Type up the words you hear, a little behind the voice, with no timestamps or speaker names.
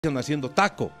haciendo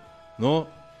taco, ¿no?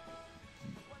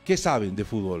 ¿Qué saben de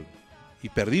fútbol? Y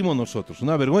perdimos nosotros,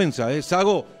 una vergüenza, ¿eh?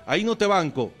 Zago, ahí no te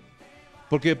banco,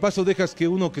 porque de paso dejas que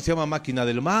uno que se llama máquina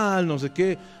del mal, no sé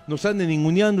qué, nos ande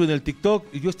ninguneando en el TikTok,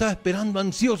 y yo estaba esperando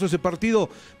ansioso ese partido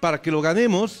para que lo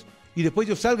ganemos, y después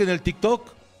yo salga en el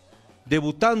TikTok,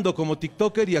 debutando como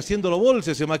TikToker y haciéndolo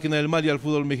bolsa ese máquina del mal y al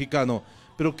fútbol mexicano.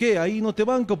 ¿Pero qué? Ahí no te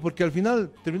banco, porque al final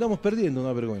terminamos perdiendo,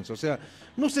 una vergüenza. O sea,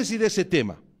 no sé si de ese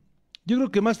tema. Yo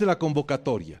creo que más de la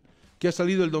convocatoria, que ha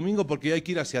salido el domingo porque hay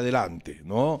que ir hacia adelante,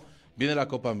 ¿no? Viene la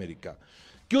Copa América.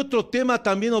 ¿Qué otro tema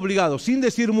también obligado? Sin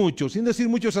decir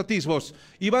muchos atisbos.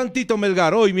 Iván Tito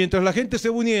Melgar, hoy, mientras la gente se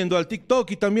va uniendo al TikTok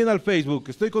y también al Facebook,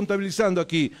 estoy contabilizando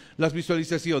aquí las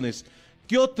visualizaciones.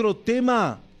 ¿Qué otro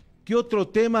tema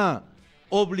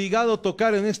obligado a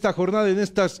tocar en esta jornada, en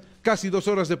estas casi 2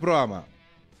 horas de programa?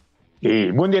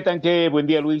 Buen día, Tanque, buen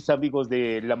día, Luis, amigos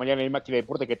de la mañana en Máquina de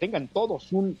Deporte, que tengan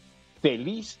todos un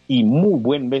feliz y muy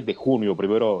buen mes de junio.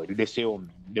 Primero, el deseo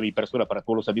de mi persona para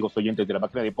todos los amigos oyentes de la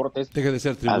Máquina de Deportes. Deje de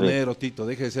ser tribunero, Tito,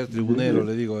 deje de ser tribunero,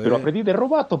 le digo. Pero aprendí de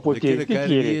Robato, pues. ¿Qué caer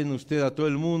bien usted a todo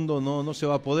el mundo? No se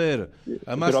va a poder.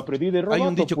 Además, pero aprendí de Robato, hay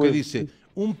un dicho pues, que dice,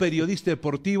 un periodista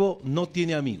deportivo no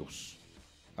tiene amigos.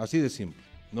 Así de simple,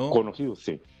 ¿no? Conocidos,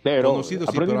 sí. Pero conocidos,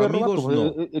 sí, aprendí pero de amigos,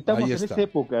 Robato, no. Estamos Ahí en está. esa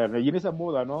época y en esa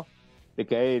moda, ¿no? De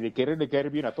quererle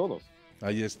caer bien a todos.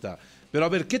 Ahí está. Pero a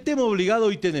ver, ¿qué tema obligado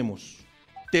hoy tenemos?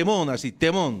 Temón, así,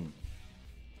 temón.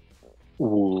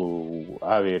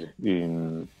 A ver,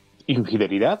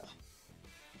 infidelidad.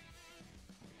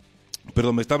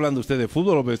 Perdón, ¿me está hablando usted de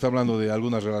fútbol o me está hablando de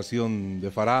alguna relación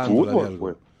de farándula? Fútbol, de algo?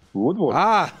 pues. Fútbol.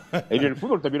 Ah, En el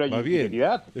fútbol también hay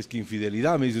infidelidad. Es que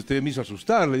infidelidad, me dice usted, me hizo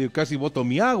asustar, le digo, casi boto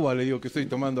mi agua, le digo que estoy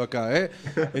tomando acá, ¿eh?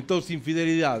 Entonces,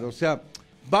 infidelidad, o sea,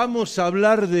 vamos a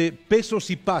hablar de pesos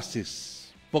y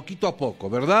pases, poquito a poco,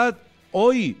 ¿verdad?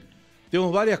 Hoy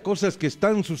tenemos varias cosas que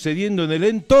están sucediendo en el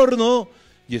entorno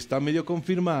y están medio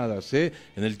confirmadas, ¿eh?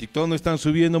 En el TikTok no están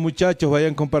subiendo, muchachos,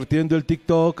 vayan compartiendo el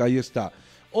TikTok, ahí está.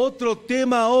 Otro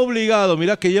tema obligado,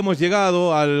 mirá que ya hemos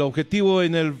llegado al objetivo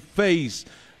en el Face,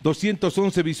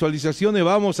 211 visualizaciones,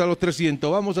 vamos a los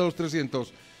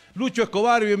 300. Lucho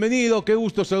Escobar, bienvenido, qué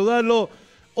gusto saludarlo.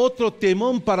 Otro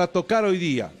temón para tocar hoy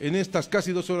día, en estas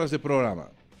casi 2 horas de programa.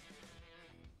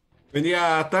 Buen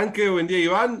día, Tanque, buen día,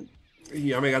 Iván. Y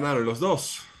ya me ganaron los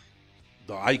dos.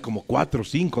 Hay como 4 o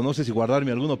 5, no sé si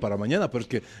guardarme alguno para mañana, pero es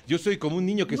que yo soy como un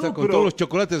niño que está con todos los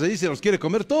chocolates ahí, se los quiere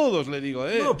comer todos, le digo.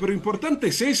 No, pero importante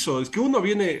es eso, es que uno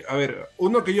viene, a ver,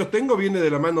 uno que yo tengo viene de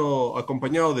la mano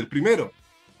acompañado del primero.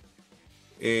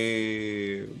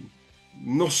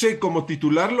 No sé cómo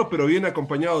titularlo, pero viene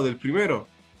acompañado del primero.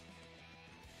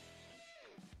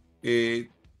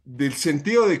 Del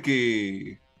sentido de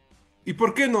que, ¿y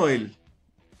por qué no él?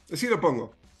 Así lo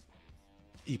pongo.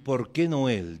 ¿Y por qué no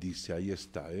él? Dice, ahí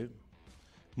está, ¿eh?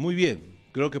 Muy bien,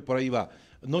 creo que por ahí va.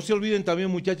 No se olviden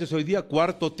también, muchachos, hoy día,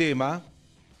 cuarto tema.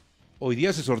 Hoy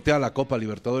día se sortea la Copa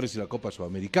Libertadores y la Copa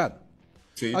Sudamericana.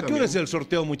 Sí, ¿A qué hora es el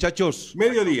sorteo, muchachos?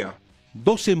 Mediodía.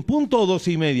 ¿12 en punto o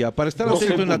 12:30? Para estar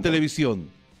atento en la televisión.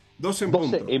 12 en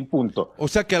punto. 12 en punto. O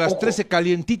sea que a las 13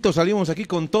 calientitos salimos aquí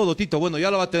con todo, Tito. Bueno, ya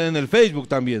lo va a tener en el Facebook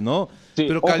también, ¿no? Sí,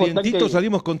 pero calientitos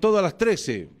salimos con todo a las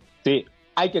 13. Sí,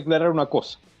 hay que aclarar una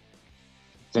cosa.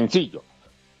 Sencillo.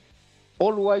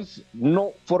 Always no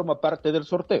forma parte del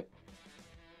sorteo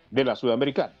de la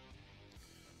Sudamericana.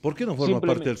 ¿Por qué no forma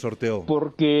parte del sorteo?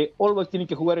 Porque Always tiene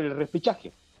que jugar el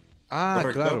repechaje. Ah,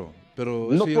 correcto. Claro. Pero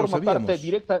no forma parte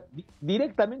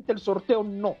directamente el sorteo,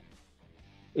 no.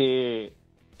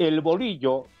 El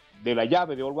bolillo de la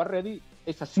llave de Always Ready,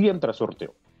 esa sí entra al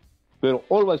sorteo. Pero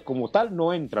Always como tal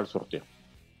no entra al sorteo.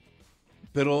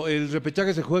 Pero el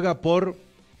repechaje se juega por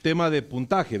tema de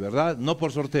puntaje, ¿verdad? No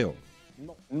por sorteo.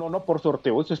 No por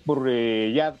sorteo. Eso es por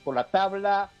ya por la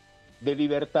tabla de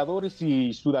Libertadores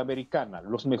y Sudamericana.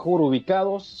 Los mejor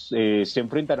ubicados se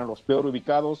enfrentan a los peor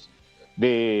ubicados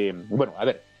de... Bueno, a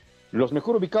ver. Los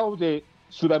mejor ubicados de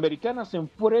Sudamericana se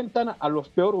enfrentan a los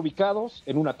peor ubicados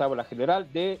en una tabla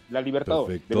general de la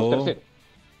Libertadores, de los terceros.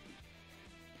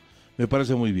 Me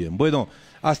parece muy bien. Bueno,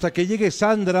 hasta que llegue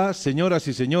Sandra, señoras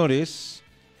y señores,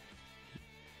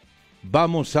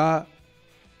 vamos a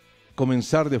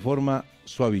comenzar de forma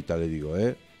suavita, le digo,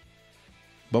 ¿eh?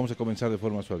 Vamos a comenzar de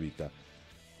forma suavita.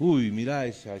 Uy, mirá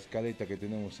esa escaleta que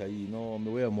tenemos ahí. No,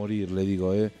 me voy a morir, le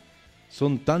digo, ¿eh?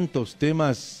 Son tantos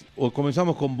temas. O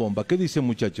comenzamos con bomba. ¿Qué dicen,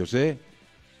 muchachos, eh?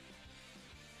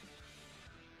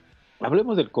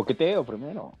 Hablemos del coqueteo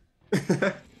primero.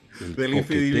 De la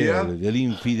infidelidad. De la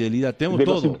infidelidad. Tenemos de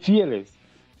todo. Los infieles.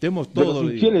 Tenemos todo, de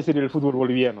los infieles en el fútbol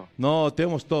boliviano. No,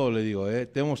 tenemos todo, le digo, ¿eh?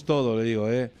 Tenemos todo, le digo,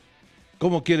 ¿eh?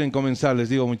 ¿Cómo quieren comenzar? Les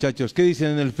digo, muchachos. ¿Qué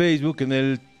dicen en el Facebook, en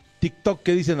el TikTok,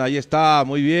 ¿qué dicen? Ahí está,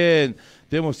 muy bien.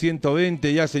 Tenemos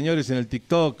 120 ya, señores, en el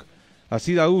TikTok.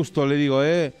 Así da gusto, le digo,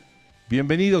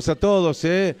 Bienvenidos a todos,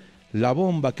 La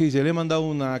bomba, ¿qué dice? Le he mandado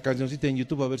una cancioncita en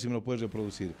YouTube a ver si me lo puedes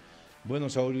reproducir. Bueno,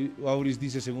 Auris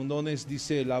dice segundones,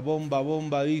 dice la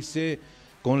bomba, dice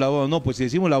con la bomba. No, pues si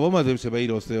decimos la bomba se va a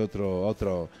ir usted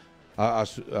otro va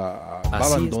a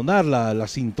abandonar la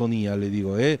sintonía, le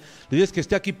digo, Le digo es que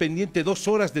esté aquí pendiente 2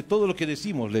 horas de todo lo que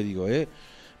decimos, le digo,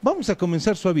 Vamos a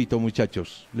comenzar suavito,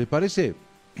 muchachos, ¿le parece?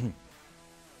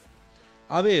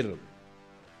 A ver,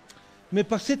 me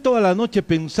pasé toda la noche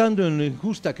pensando en lo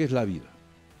injusta que es la vida.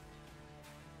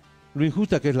 Lo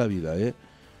injusta que es la vida,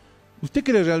 ¿Usted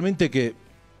cree realmente que,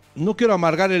 no quiero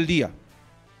amargar el día,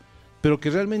 pero que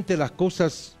realmente las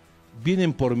cosas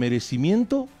vienen por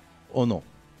merecimiento o no?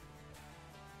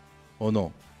 ¿O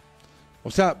no?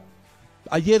 O sea,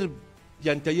 ayer y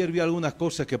anteayer vi algunas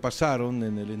cosas que pasaron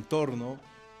en el entorno,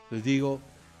 les digo,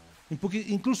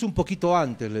 incluso un poquito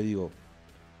antes, le digo,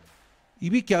 y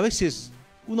vi que a veces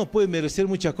uno puede merecer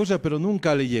muchas cosas, pero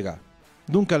nunca le llega.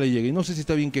 Nunca le llega. Y no sé si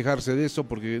está bien quejarse de eso,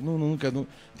 porque nunca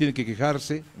tiene que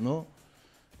quejarse, ¿no?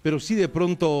 Pero sí de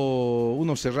pronto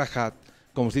uno se raja,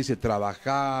 como se dice,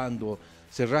 trabajando,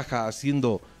 se raja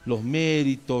haciendo los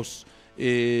méritos.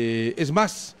 Es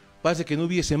más, parece que no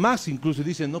hubiese más, incluso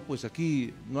dicen, no, pues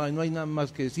aquí no hay nada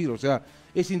más que decir. O sea,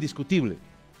 es indiscutible.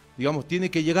 Digamos, tiene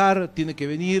que llegar, tiene que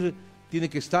venir, tiene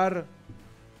que estar,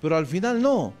 pero al final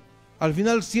no. Al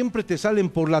final siempre te salen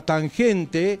por la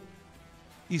tangente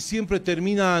y siempre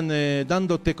terminan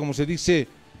dándote, como se dice,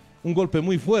 un golpe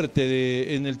muy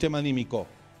fuerte en el tema anímico.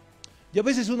 Y a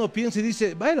veces uno piensa y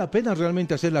dice, ¿vale la pena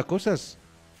realmente hacer las cosas?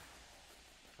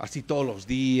 Así todos los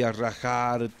días,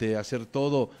 rajarte, hacer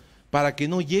todo, para que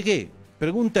no llegue.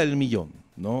 Pregunta el millón,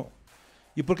 ¿no?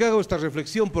 ¿Y por qué hago esta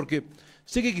reflexión? Porque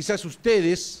sé que quizás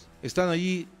ustedes están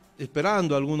allí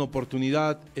esperando alguna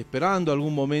oportunidad, esperando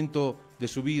algún momento de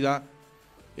su vida,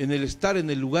 en el estar en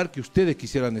el lugar que ustedes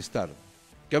quisieran estar.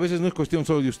 Que a veces no es cuestión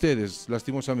solo de ustedes,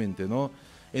 lastimosamente, ¿no?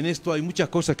 En esto hay muchas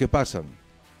cosas que pasan,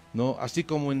 ¿no? Así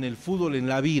como en el fútbol, en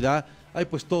la vida, hay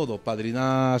pues todo,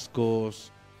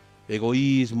 padrinazgos,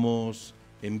 egoísmos,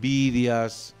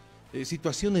 envidias,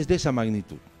 situaciones de esa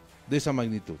magnitud,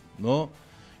 ¿no?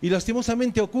 Y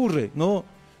lastimosamente ocurre, ¿no?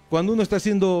 Cuando uno está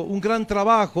haciendo un gran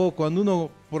trabajo, cuando uno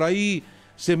por ahí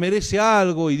se merece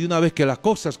algo y de una vez que las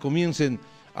cosas comiencen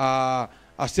a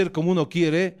hacer como uno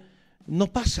quiere, no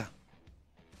pasa.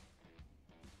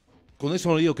 Con eso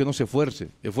no digo que no se esfuerce,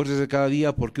 esfuércese cada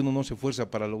día, porque uno no se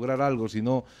esfuerza para lograr algo,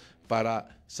 sino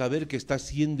para saber que está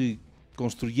haciendo y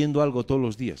construyendo algo todos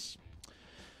los días.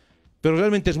 Pero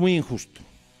realmente es muy injusto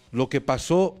lo que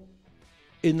pasó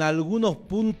en algunos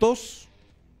puntos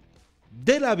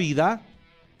de la vida,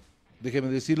 déjeme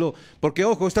decirlo, porque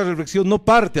ojo, esta reflexión no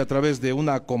parte a través de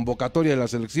una convocatoria de la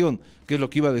selección, que es lo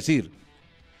que iba a decir,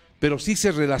 pero sí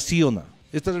se relaciona.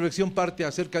 Esta reflexión parte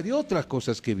acerca de otras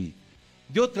cosas que vi,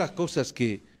 de otras cosas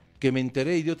que me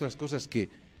enteré y de otras cosas que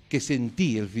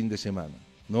sentí el fin de semana,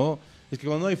 ¿no? Es que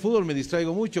cuando no hay fútbol me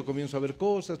distraigo mucho, comienzo a ver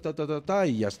cosas,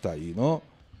 y ya está ahí, ¿no?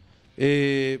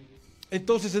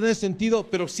 Entonces, en ese sentido,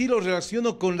 pero sí lo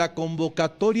relaciono con la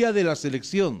convocatoria de la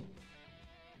selección.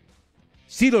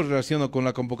 Sí lo relaciono con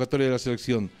la convocatoria de la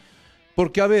selección.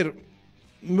 Porque, a ver,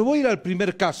 me voy a ir al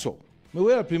primer caso,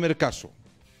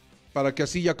 para que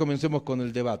así ya comencemos con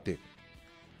el debate.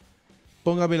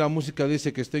 Póngame la música de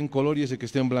ese que esté en color y ese que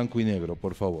esté en blanco y negro,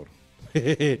 por favor.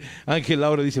 Ángel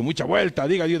Laura dice, mucha vuelta,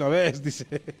 diga de una vez, dice.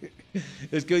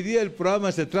 Es que hoy día el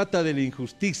programa se trata de la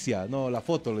injusticia. No, la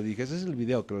foto le dije, ese es el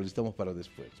video que lo listamos para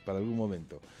después, para algún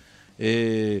momento.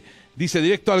 Dice,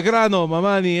 directo al grano,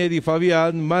 Mamani, Eddie,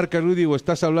 Fabián, Marca Rudigo,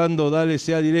 estás hablando, dale,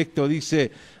 sea directo,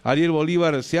 dice Ariel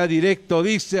Bolívar, sea directo,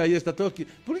 dice, ahí está todo.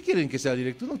 ¿Por qué quieren que sea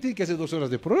directo? No tiene que hacer 2 horas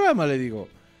de programa, le digo,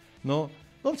 ¿no?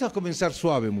 Vamos a comenzar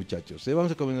suave, muchachos,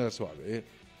 vamos a comenzar suave.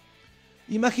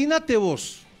 Imagínate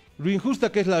vos lo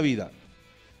injusta que es la vida.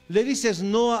 Le dices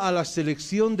no a la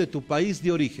selección de tu país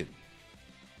de origen,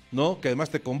 ¿no? Que además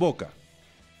te convoca.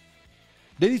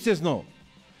 Le dices no.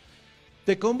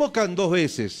 Te convocan 2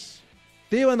 veces.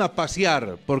 Te llevan a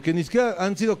pasear porque ni siquiera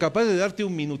han sido capaces de darte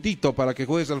un minutito para que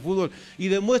juegues al fútbol y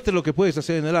demuestres lo que puedes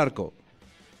hacer en el arco.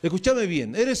 Escúchame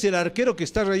bien, eres el arquero que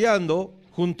está rayando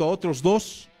junto a otros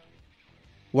 2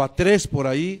 o a 3 por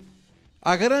ahí,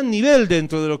 a gran nivel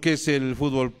dentro de lo que es el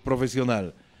fútbol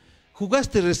profesional.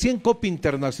 Jugaste recién Copa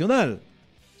Internacional,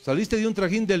 saliste de un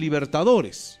trajín de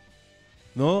Libertadores,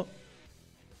 ¿no?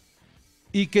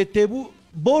 Y que te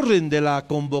borren de la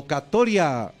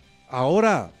convocatoria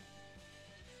ahora,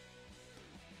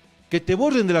 que te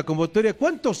borren de la convocatoria.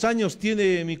 ¿Cuántos años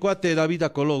tiene mi cuate David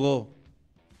Acologo?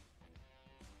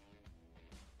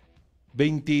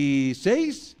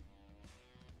 ¿26?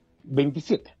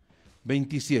 27.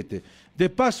 27. De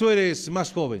paso eres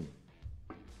más joven,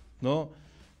 ¿no?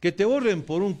 Que te borren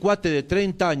por un cuate de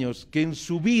 30 años que en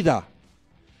su vida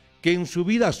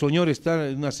soñó estar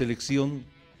en una selección,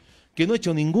 que no ha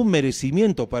hecho ningún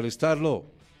merecimiento para estarlo.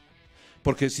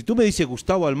 Porque si tú me dices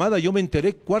Gustavo Almada, yo me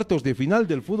enteré cuartos de final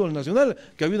del fútbol nacional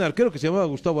que había un arquero que se llamaba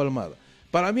Gustavo Almada.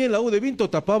 Para mí en la U de Vinto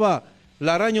tapaba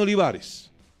la Araña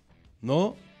Olivares,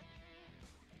 ¿no?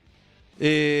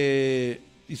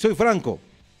 Y soy franco,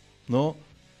 ¿no?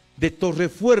 De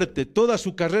Torrefuerte, toda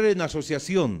su carrera en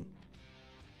asociación.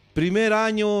 Primer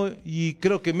año y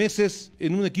creo que meses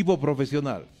en un equipo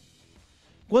profesional.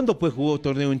 ¿Cuándo pues jugó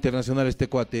torneo internacional este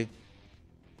cuate?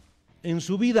 En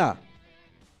su vida.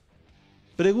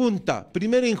 Pregunta,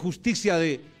 primera injusticia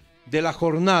de la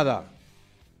jornada.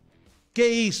 ¿Qué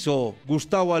hizo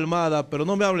Gustavo Almada? Pero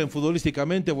no me hablen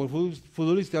futbolísticamente, porque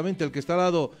futbolísticamente el que está al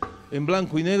lado en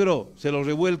blanco y negro se lo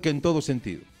revuelca en todo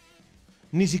sentido.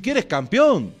 Ni siquiera es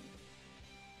campeón.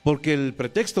 Porque el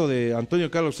pretexto de Antonio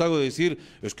Carlos Zago de decir,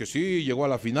 es que sí, llegó a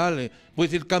la final.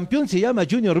 Pues el campeón se llama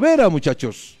Junior Vera,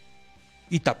 muchachos.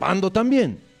 Y tapando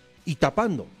también. Y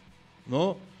tapando,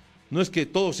 ¿no? No es que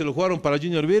todos se lo jugaron para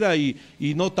Junior Vera y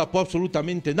no tapó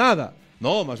absolutamente nada.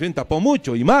 No, más bien tapó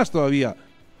mucho y más todavía.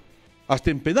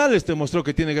 Hasta en penales demostró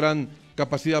que tiene gran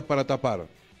capacidad para tapar,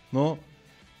 ¿no?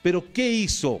 Pero ¿qué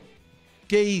hizo?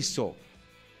 ¿Qué hizo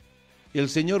el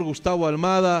señor Gustavo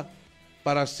Almada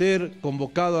para ser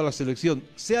convocado a la selección?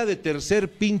 Sea de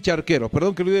tercer pinche arquero.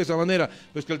 Perdón que lo diga de esa manera,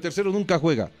 pues que el tercero nunca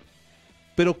juega.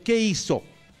 Pero ¿qué hizo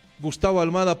Gustavo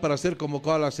Almada para ser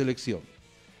convocado a la selección?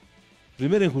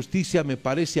 Primera injusticia, me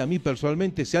parece a mí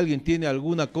personalmente. Si alguien tiene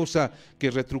alguna cosa que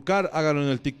retrucar, háganlo en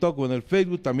el TikTok o en el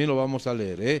Facebook, también lo vamos a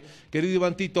leer, ¿eh? Querido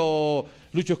Ivantito,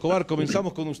 Lucho Escobar,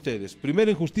 comenzamos con ustedes.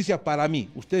 Primera injusticia para mí.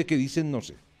 ¿Ustedes qué dicen? No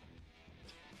sé.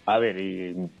 A ver,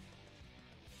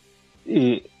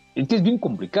 es bien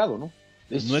complicado, ¿no?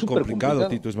 No es complicado, complicado,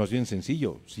 Tito, es más bien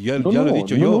sencillo. Si ya, no, ya lo he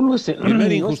dicho yo. No es,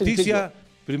 primera injusticia,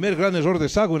 primer gran error de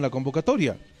Zago en la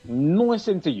convocatoria. No es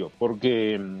sencillo,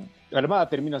 porque Almada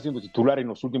termina siendo titular en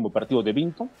los últimos partidos de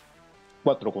Vinto,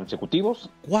 4 consecutivos.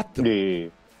 4.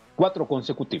 4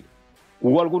 consecutivos.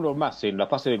 Hubo algunos más en la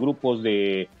fase de grupos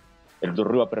de el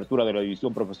torneo de apertura de la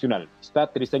división profesional. Está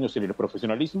 3 años en el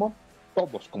profesionalismo,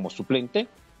 todos como suplente.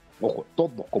 Ojo,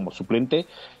 todos como suplente.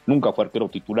 Nunca fue arquero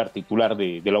titular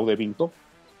de la U de Vinto.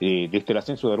 Desde el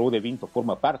ascenso de la U de Vinto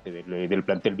forma parte del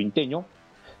plantel vinteño.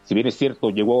 Si bien es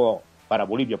cierto, llegó para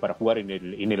Bolivia para jugar en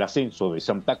el ascenso de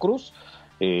Santa Cruz,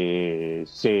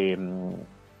 se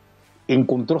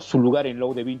encontró su lugar en la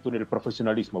U de Vinto en el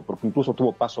profesionalismo, porque incluso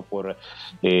tuvo paso por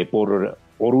el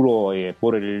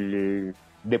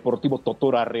Deportivo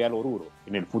Totora Real Oruro,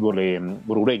 en el fútbol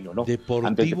orureño, ¿no?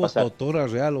 Deportivo Totora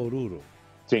Real Oruro.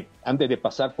 Sí, antes de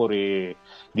pasar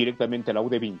directamente a la U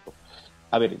de Vinto.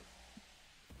 A ver,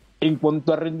 en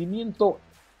cuanto a rendimiento,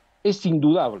 es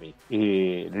indudable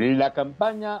la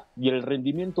campaña y el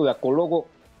rendimiento de Acologo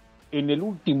en el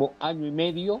último año y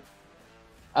medio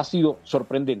ha sido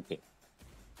sorprendente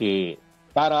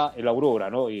para el Aurora,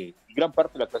 ¿no? Gran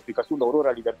parte de la clasificación de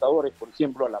Aurora Libertadores, por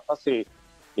ejemplo, a la fase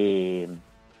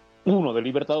 1 de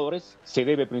Libertadores, se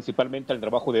debe principalmente al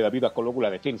trabajo de David Acologo, la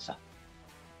defensa.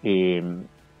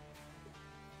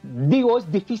 Digo,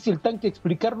 es difícil tanto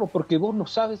explicarlo porque vos no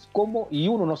sabes cómo, y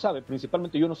uno no sabe,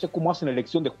 principalmente yo no sé cómo hacen la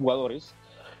elección de jugadores,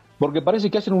 porque parece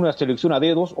que hacen una selección a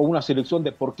dedos o una selección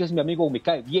de porque es mi amigo o me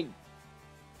cae bien,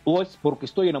 o es porque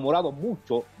estoy enamorado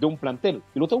mucho de un plantel,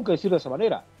 y lo tengo que decir de esa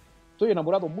manera. Estoy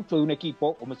enamorado mucho de un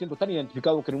equipo, o me siento tan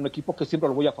identificado que en un equipo que siempre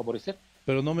lo voy a favorecer.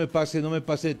 Pero no me pase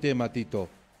de tema, Tito.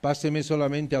 Páseme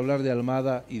solamente a hablar de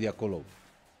Almada y de Acologo.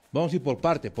 Vamos a ir por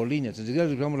partes, por líneas. Enseguida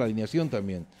buscamos la alineación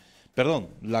también. Perdón,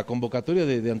 la convocatoria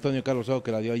de Antonio Carlos Zago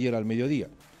que la dio ayer al mediodía.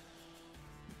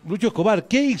 Lucho Escobar,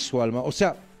 ¿qué hizo Almada? O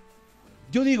sea,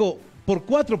 yo digo, por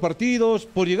 4 partidos,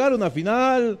 por llegar a una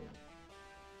final,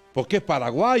 porque es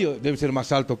paraguayo, debe ser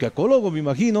más alto que Acologo, me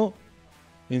imagino,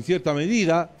 en cierta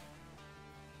medida.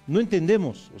 No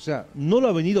entendemos, o sea, no lo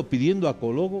ha venido pidiendo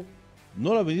Acologo,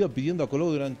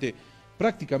 durante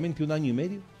prácticamente un año y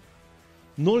medio.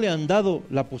 No le han dado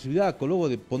la posibilidad a Acologo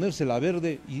de ponerse la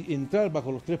verde y entrar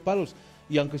bajo los 3 palos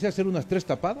y aunque sea hacer unas 3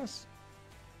 tapadas,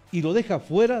 y lo deja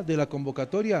fuera de la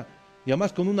convocatoria y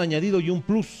además con un añadido y un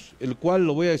plus, el cual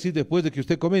lo voy a decir después de que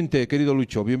usted comente, querido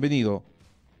Lucho. Bienvenido.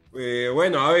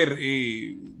 Bueno, a ver,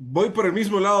 voy por el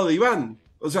mismo lado de Iván.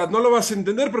 O sea, no lo vas a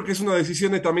entender porque es una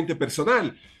decisión netamente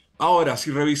personal. Ahora,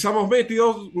 si revisamos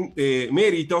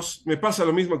méritos, me pasa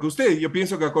lo mismo que usted. Yo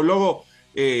pienso que Acologo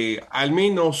al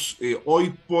menos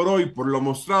hoy, por lo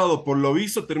mostrado, por lo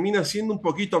visto, termina siendo un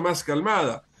poquito más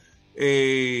calmada.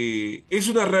 Es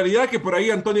una realidad que por ahí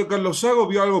Antonio Carlos Zago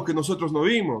vio algo que nosotros no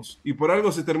vimos y por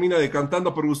algo se termina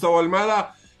decantando por Gustavo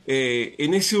Almada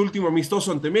en ese último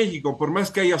amistoso ante México. Por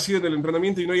más que haya sido en el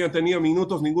entrenamiento y no hayan tenido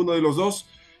minutos ninguno de los dos,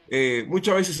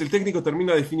 muchas veces el técnico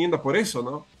termina definiendo por eso,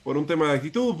 ¿no? Por un tema de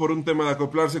actitud, por un tema de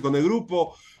acoplarse con el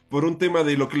grupo, por un tema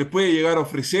de lo que le puede llegar a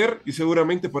ofrecer y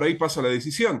seguramente por ahí pasa la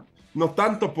decisión. No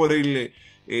tanto por el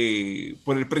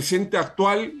presente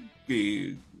actual,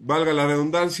 que valga la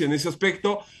redundancia en ese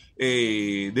aspecto,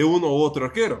 de uno u otro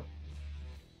arquero.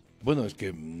 Bueno, es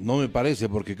que no me parece,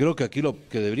 porque creo que aquí lo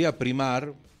que debería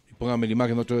primar, y póngame la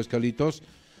imagen otra vez, Carlitos,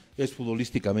 es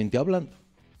futbolísticamente hablando.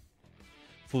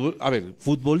 A ver,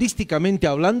 futbolísticamente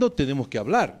hablando tenemos que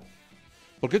hablar,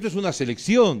 porque esto es una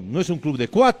selección, no es un club de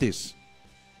cuates.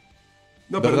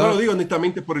 No, pero ¿verdad? no lo digo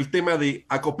netamente por el tema de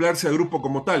acoplarse al grupo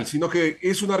como tal, sino que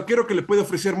es un arquero que le puede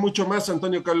ofrecer mucho más a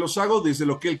Antonio Carlos Zago desde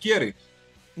lo que él quiere.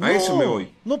 A eso me voy.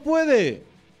 No puede.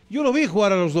 Yo lo vi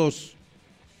jugar a los dos.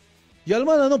 Y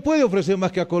Almada no puede ofrecer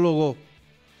más que a Cologo.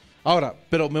 Ahora,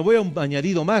 pero me voy a un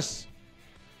añadido más.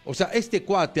 O sea, este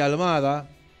cuate Almada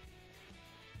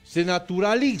se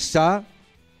naturaliza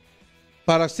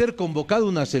para ser convocado a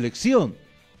una selección.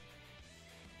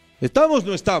 ¿Estamos o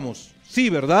no estamos? Sí,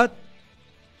 ¿verdad?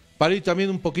 Para ir también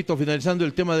un poquito finalizando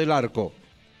el tema del arco.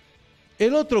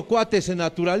 El otro cuate se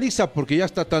naturaliza porque ya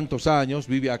está tantos años,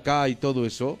 vive acá y todo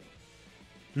eso.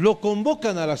 Lo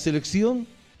convocan a la selección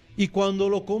y cuando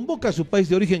lo convoca a su país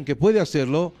de origen, que puede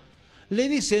hacerlo, le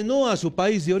dice no a su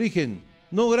país de origen.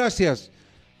 No, gracias.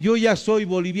 Yo ya soy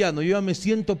boliviano, yo ya me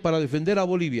siento para defender a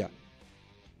Bolivia.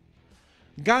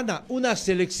 Gana una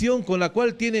selección con la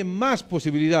cual tiene más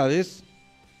posibilidades,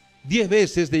 10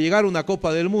 veces, de llegar a una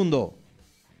Copa del Mundo.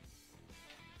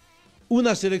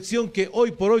 Una selección que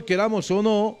hoy por hoy, queramos o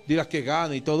no, dirás que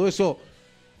gana y todo eso,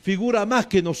 figura más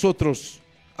que nosotros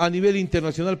a nivel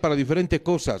internacional para diferentes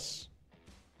cosas.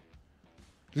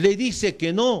 Le dice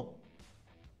que no.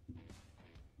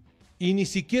 Y ni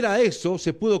siquiera eso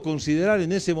se pudo considerar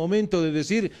en ese momento de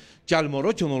decir, al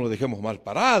morocho no lo dejemos mal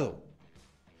parado.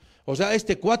 O sea,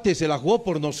 este cuate se la jugó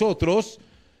por nosotros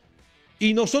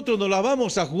y nosotros nos la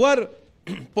vamos a jugar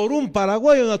por un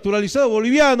paraguayo naturalizado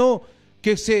boliviano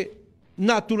que se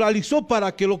naturalizó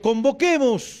para que lo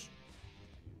convoquemos.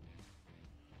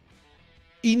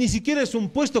 Y ni siquiera es un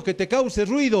puesto que te cause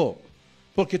ruido,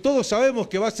 porque todos sabemos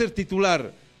que va a ser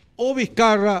titular o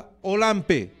Vizcarra o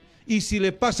Lampe. Y si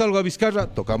le pasa algo a Vizcarra,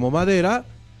 tocamos madera,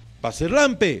 va a ser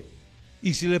Lampe.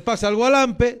 Y si le pasa algo a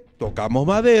Lampe, tocamos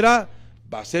madera,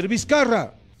 va a ser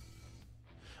Vizcarra.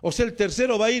 O sea, el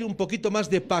tercero va a ir un poquito más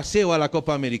de paseo a la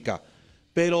Copa América.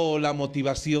 Pero la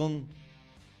motivación,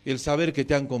 el saber que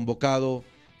te han convocado,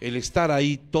 el estar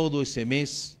ahí todo ese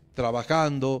mes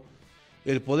trabajando,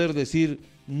 el poder decir,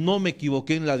 no me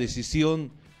equivoqué en la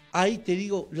decisión, ahí te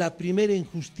digo, la primera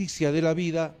injusticia de la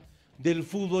vida, del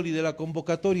fútbol y de la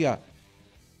convocatoria.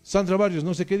 Sandra Barrios,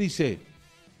 no sé qué dice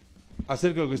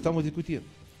acerca de lo que estamos discutiendo.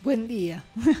 Buen día,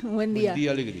 buen día. Buen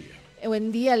día, alegría.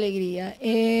 Buen día, alegría.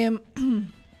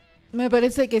 Me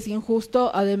parece que es injusto,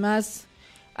 además,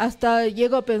 hasta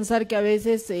llego a pensar que a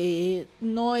veces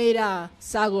no era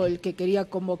Zago el que quería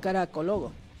convocar a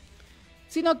Cologo,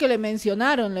 sino que le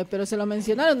mencionaron, pero se lo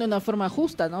mencionaron de una forma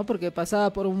justa, ¿no? Porque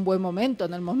pasaba por un buen momento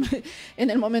en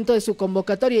el momento de su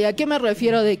convocatoria. ¿Y a qué me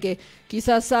refiero de que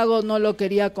quizás Zago no lo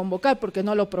quería convocar porque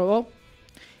no lo probó?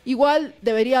 Igual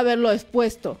debería haberlo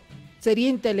expuesto. Sería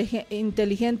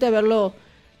inteligente haberlo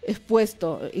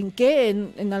expuesto. ¿En qué?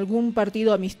 En algún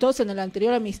partido amistoso, en el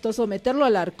anterior amistoso, meterlo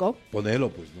al arco.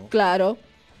 Ponelo, pues, ¿no? Claro.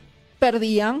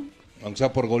 Perdían. Aunque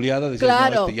sea por goleada, decir,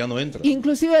 claro, no, ya no entra.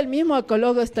 Inclusive el mismo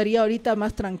Ecólogo estaría ahorita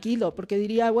más tranquilo, porque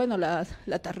diría, bueno, la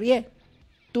tarrié,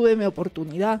 tuve mi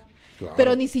oportunidad. Claro.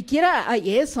 Pero ni siquiera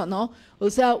hay eso, ¿no? O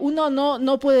sea, uno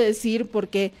no puede decir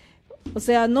porque, o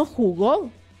sea, no jugó,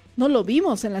 no lo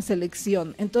vimos en la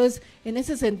selección. Entonces, en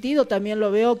ese sentido también lo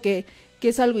veo que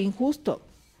es algo injusto.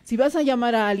 Si vas a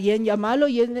llamar a alguien, llámalo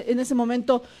y en ese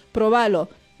momento probalo.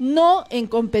 No en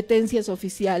competencias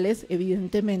oficiales,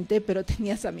 evidentemente, pero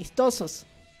tenías amistosos.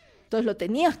 Entonces lo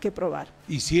tenías que probar.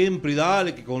 Y siempre,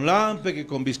 dale, que con Lampe, que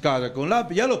con Vizcarra, con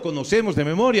Lampe, ya lo conocemos de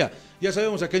memoria, ya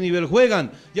sabemos a qué nivel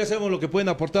juegan, ya sabemos lo que pueden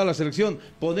aportar a la selección.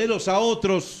 Ponelos a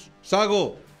otros,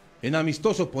 Zago, en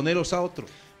amistosos, ponelos a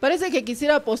otros. Parece que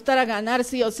quisiera apostar a ganar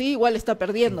sí o sí, igual está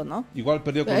perdiendo, ¿no? Igual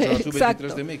perdió contra la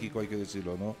Sub-23 de México, hay que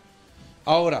decirlo, ¿no?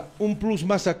 Ahora, un plus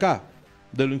más acá,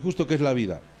 de lo injusto que es la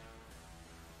vida.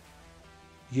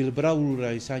 Y el Braulio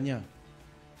Raizaña,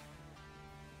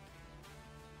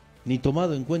 ni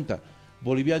tomado en cuenta.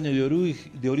 boliviano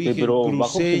de origen pero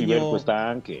bajo qué nivel cruceño, pues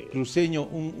están que... cruceño,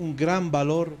 un gran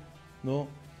valor, ¿no?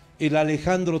 El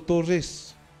Alejandro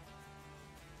Torres.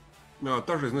 No,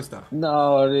 Torres no está.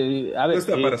 No, a ver, No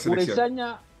está para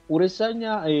selección.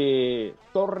 Urezaña,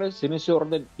 Torres en ese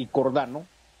orden y Cordano,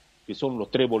 que son los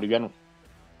tres bolivianos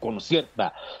con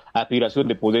cierta aspiración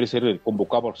de poder ser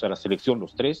convocados a la selección,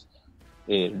 los tres.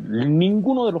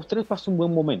 Ninguno de los tres pasa un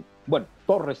buen momento. Bueno,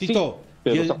 Torres Tito, sí,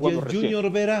 pero ¿y está el jugando recién.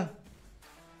 Junior Vera?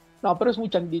 No, pero es muy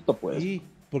changuito, pues. Sí,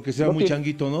 porque será No muy tiene-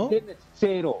 changuito, ¿no? Tiene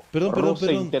cero Perdón,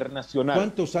 roce internacional.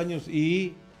 ¿Cuántos años?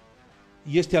 Y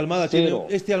este Almada Cero.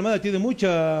 tiene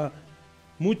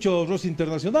mucho roce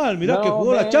internacional. Mirá No, que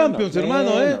jugó la menos, Champions,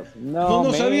 hermano, ¿eh? menos. No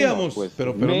menos, sabíamos. pues,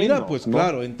 pero menos, mira, pues ¿no?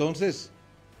 claro, entonces.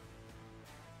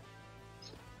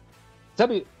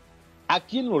 ¿Sabe? ¿A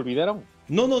quién lo olvidaron?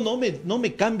 No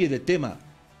me cambie de tema.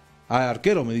 A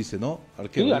arquero me dice, ¿no?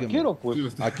 Arquero, Sí, dígame. arquero,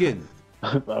 pues. ¿A quién?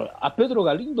 A Pedro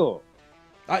Galindo.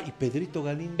 Ah, y Pedrito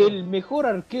Galindo. El mejor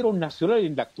arquero nacional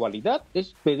en la actualidad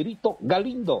es Pedrito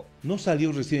Galindo. ¿No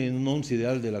salió recién en un 11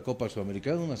 ideal de la Copa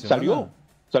Sudamericana una semana?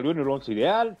 Salió en el 11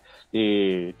 ideal,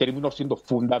 terminó siendo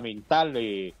fundamental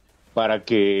para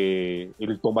que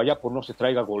el Tomayapo no se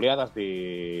traiga goleadas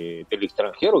del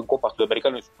extranjero en Copa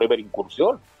Sudamericana en su primera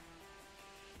incursión.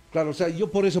 Claro, o sea, yo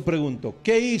por eso pregunto,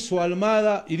 ¿qué hizo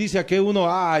Almada? Y dice a que uno,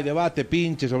 debate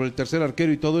pinche sobre el tercer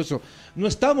arquero y todo eso. No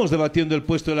estamos debatiendo el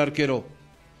puesto del arquero.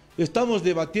 Estamos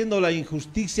debatiendo la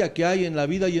injusticia que hay en la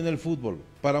vida y en el fútbol,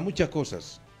 para muchas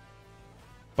cosas.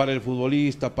 Para el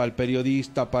futbolista, para el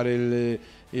periodista, para el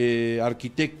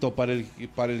arquitecto, para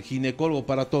el ginecólogo,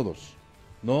 para todos,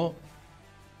 ¿no?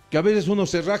 Que a veces uno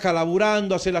se raja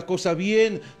laburando, hace las cosas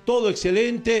bien, todo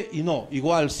excelente, y no,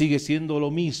 igual sigue siendo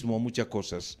lo mismo muchas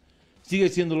cosas. Sigue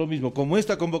siendo lo mismo. Como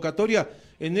esta convocatoria,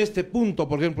 en este punto,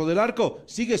 por ejemplo, del arco,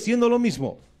 sigue siendo lo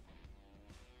mismo.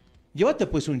 Llévate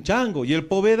pues un chango, y el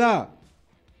Poveda,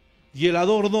 y el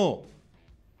Adorno.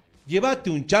 Llévate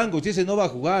un chango, si ese no va a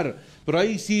jugar. Pero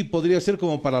ahí sí podría ser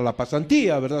como para la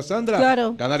pasantía, ¿verdad, Sandra?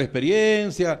 Claro. Ganar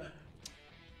experiencia.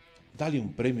 Dale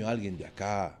un premio a alguien de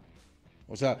acá.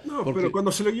 O sea, No, porque... pero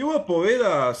cuando se lo llevó a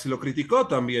Poveda, se lo criticó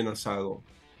también a Zago.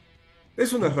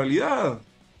 Es una realidad.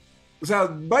 O sea,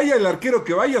 vaya el arquero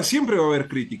que vaya, siempre va a haber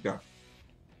crítica.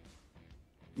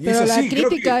 Y Pero es la así, creo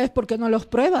crítica que... es porque no los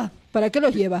prueba. ¿Para qué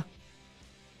los lleva?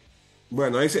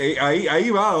 Bueno, ahí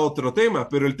va otro tema,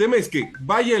 pero el tema es que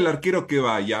vaya el arquero que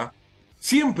vaya,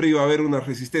 siempre iba a haber una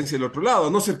resistencia del otro lado,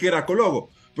 a no ser que era Cologo.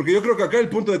 Porque yo creo que acá el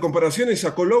punto de comparación es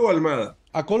a Cologo Almada.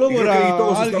 A Cologo Y creo que era ahí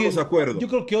todos alguien, estamos de acuerdo. yo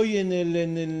creo que hoy en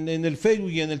el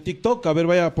Facebook y en el TikTok, a ver,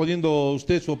 vaya poniendo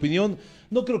usted su opinión,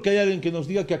 no creo que haya alguien que nos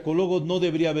diga que a Cologo no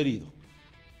debería haber ido.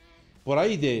 Por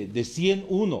ahí de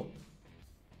 101.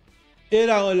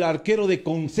 Era el arquero de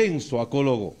consenso a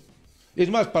Cologo. Es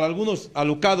más, para algunos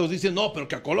alucados dicen, no, pero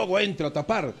que a Cologo entre a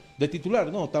tapar de titular.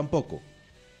 No, tampoco.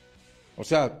 O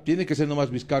sea, tiene que ser nomás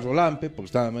Vizcarro Lampe, porque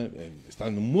está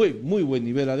en un muy, muy buen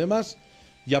nivel además.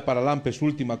 Ya para Lampe su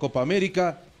última Copa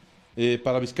América.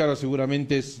 Para Vizcarra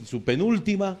seguramente es su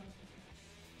penúltima.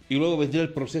 Y luego vendría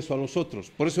el proceso a los otros.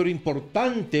 Por eso era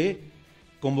importante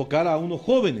convocar a unos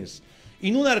jóvenes.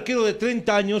 Y no un arquero de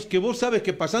 30 años que vos sabes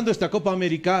que pasando esta Copa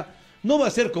América no va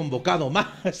a ser convocado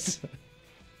más.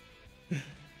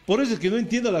 Por eso es que no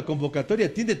entiendo la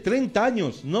convocatoria. Tiene 30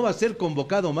 años, no va a ser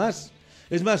convocado más.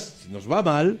 Es más, si nos va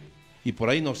mal, y por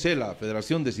ahí no sé, la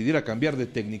federación decidiera cambiar de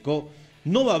técnico,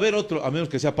 no va a haber otro, a menos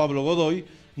que sea Pablo Godoy,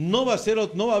 no va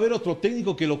a haber otro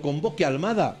técnico que lo convoque a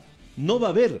Almada. No va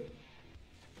a haber.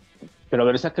 Pero a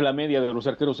ver, saque la media de los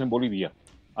arqueros en Bolivia.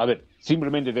 A ver,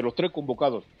 simplemente de los tres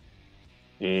convocados,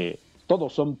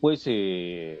 todos son pues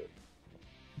de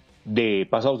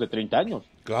pasados de 30 años.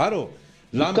 Claro.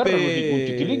 Vizcarra no es ningún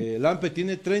chiquilín. Lampe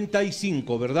tiene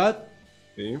 35, ¿verdad?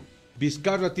 Sí.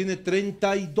 Vizcarra tiene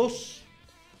 32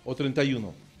 o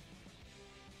 31.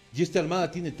 Y este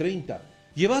Almada tiene 30.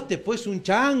 Llévate pues un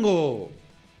chango.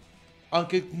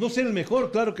 Aunque no sea el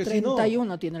mejor, claro que sí, no.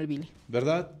 31 tiene el Billy.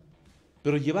 ¿Verdad?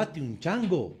 Pero llévate un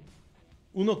chango.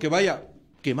 Uno que vaya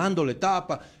quemando la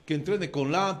etapa, que entrene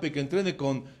con Lampe, que entrene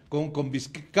con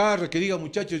Vizcarra, que diga,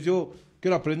 muchachos, yo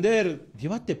quiero aprender.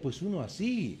 Llévate pues uno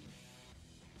así.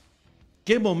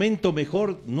 ¿Qué momento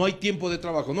mejor? No hay tiempo de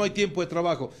trabajo, no hay tiempo de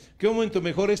trabajo. ¿Qué momento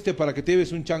mejor para que te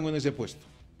lleves un chango en ese puesto?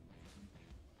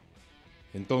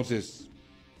 Entonces,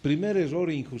 primer error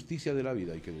e injusticia de la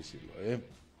vida, hay que decirlo, ¿eh?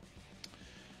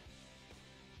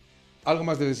 ¿Algo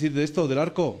más de decir de esto, del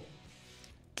arco?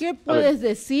 ¿Qué puedes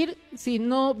decir si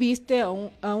no viste a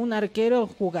un arquero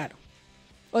jugar?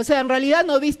 O sea, en realidad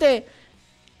no viste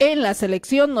en la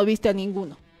selección, no viste a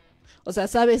ninguno. O sea,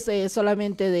 sabes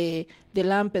solamente de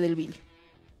Lampe, del Billy.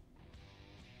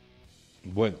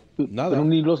 Bueno, nada. Pero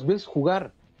ni los ves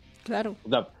jugar. Claro. O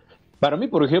sea, para mí,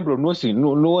 por ejemplo, no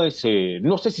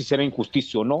sé si será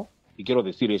injusticia o no, y quiero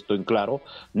decir esto en claro,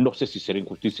 no sé si será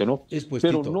injusticia o no, Es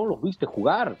puestito. pero no lo viste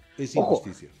jugar. Es Ojo,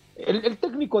 injusticia. el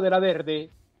técnico de la Verde,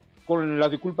 con la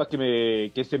disculpa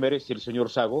que se merece el señor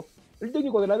Zago, el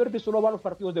técnico de la Verde solo va a los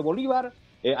partidos de Bolívar,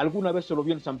 alguna vez se lo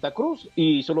vio en Santa Cruz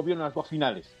y se lo vio en las 2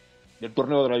 finales del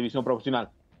torneo de la división profesional.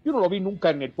 Yo no lo vi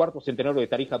nunca en el cuarto centenario de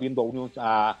Tarija viendo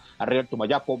a Real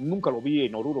Tomayapo, nunca lo vi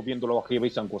en Oruro viéndolo a GB y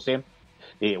San José,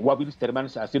 o a Wilstermann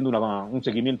haciendo un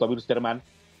seguimiento a Wilstermann,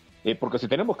 porque si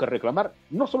tenemos que reclamar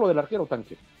no solo del arquero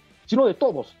Tanque, sino de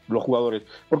todos los jugadores,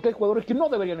 porque hay jugadores que no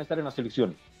deberían estar en la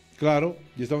selección. Claro,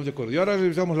 y estamos de acuerdo. Y ahora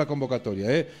revisamos la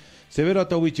convocatoria. Severo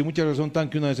Atahuichi, mucha razón,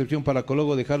 Tanque, una decepción para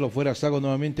Cologo, dejarlo fuera, Zago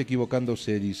nuevamente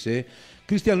equivocándose, dice.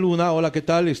 Cristian Luna, hola, ¿qué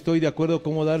tal? Estoy de acuerdo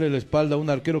cómo darle la espalda a un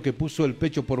arquero que puso el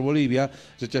pecho por Bolivia,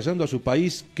 rechazando a su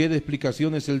país. ¿Qué de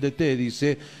explicaciones el DT?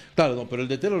 Dice. Claro, no, pero el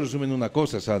DT lo resume en una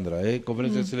cosa, Sandra,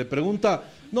 Conferencia se le pregunta,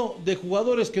 no, de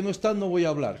jugadores que no están no voy a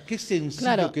hablar. Qué sencillo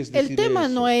Claro, que es decir el tema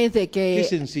eso. no es de Qué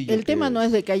sencillo el tema es. no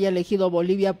es de que haya elegido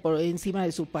Bolivia por encima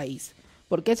de su país,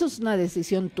 porque eso es una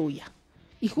decisión tuya.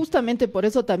 Y justamente por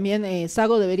eso también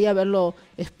Zago debería haberlo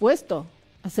expuesto,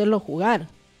 hacerlo jugar,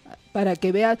 para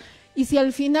que veas. Y si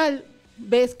al final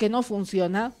ves que no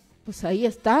funciona, pues ahí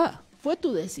está, fue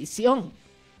tu decisión.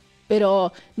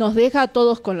 Pero nos deja a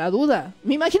todos con la duda.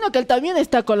 Me imagino que él también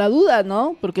está con la duda,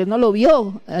 ¿no? Porque no lo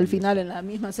vio al final en la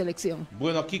misma selección.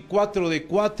 Bueno, aquí 4 de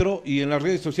 4 y en las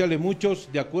redes sociales muchos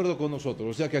de acuerdo con nosotros.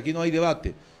 O sea que aquí no hay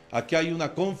debate. Aquí hay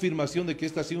una confirmación de que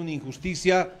esta ha sido una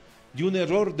injusticia y un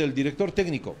error del director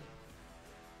técnico.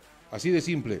 Así de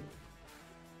simple.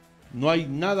 No hay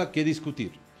nada que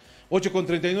discutir.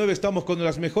 8:39, estamos con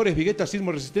las mejores viguetas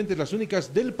sismo resistentes, las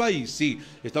únicas del país. Sí,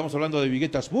 estamos hablando de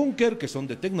viguetas Búnker, que son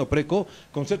de Tecnopreco,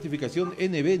 con certificación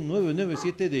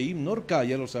NB997 de IMNORCA.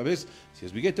 Ya lo sabes, si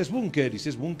es vigueta es Búnker y si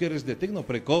es Búnker es de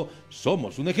Tecnopreco.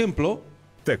 Somos un ejemplo.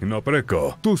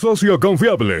 Tecnopreco, tu socio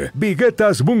confiable.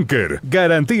 Viguetas Búnker,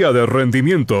 garantía de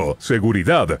rendimiento,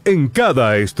 seguridad en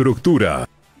cada estructura.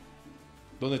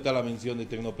 ¿Dónde está la mención de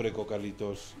Tecnopreco,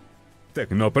 Carlitos?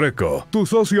 Tecnopreco, tu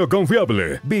socio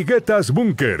confiable. Viguetas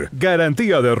Búnker,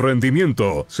 garantía de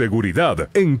rendimiento, seguridad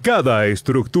en cada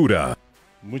estructura.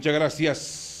 Muchas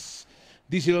gracias.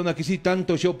 Dice Lona que sí,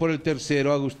 tanto yo por el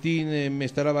tercero. Agustín, me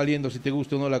estará valiendo si te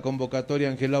gusta o no la convocatoria.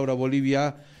 Ángel Laura,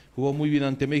 Bolivia. Jugó muy bien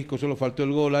ante México, solo faltó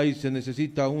el gol. Ahí se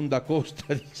necesita un Da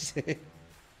Costa, dice.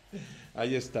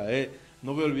 Ahí está,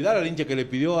 No voy a olvidar al hincha que le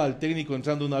pidió al técnico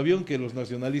entrando un avión que los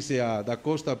nacionalice a Da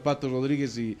Costa, Pato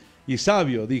Rodríguez y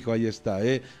Sabio, dijo, ahí está,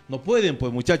 No pueden,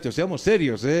 pues, muchachos, seamos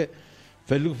serios,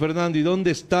 Felú Fernando, ¿y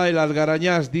dónde está el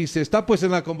Algarañaz? Dice, está pues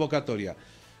en la convocatoria.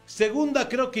 Segunda,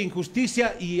 creo que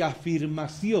injusticia y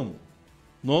afirmación,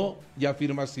 ¿no? Y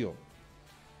afirmación.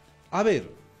 A ver,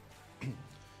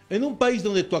 en un país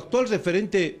donde tu actual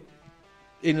referente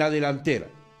en la delantera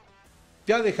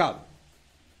te ha dejado,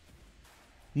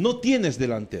 no tienes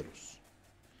delanteros.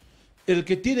 El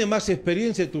que tiene más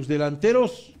experiencia de tus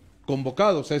delanteros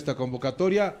convocados a esta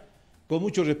convocatoria, con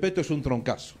mucho respeto, es un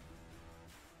troncazo.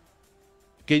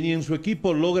 Que ni en su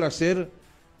equipo logra ser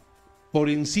por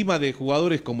encima de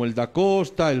jugadores como el Da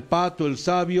Costa, el Pato, el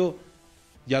Sabio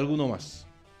y alguno más.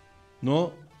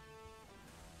 ¿No?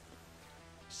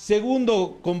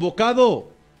 Segundo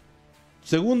convocado,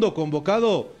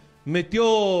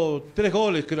 metió 3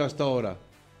 goles creo hasta ahora.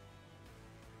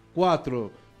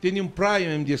 4, tiene un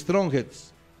prime en The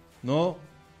Strongheads, ¿no?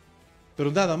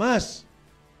 Pero nada más.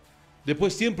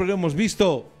 Después siempre lo hemos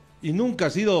visto y nunca ha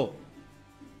sido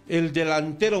el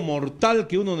delantero mortal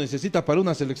que uno necesita para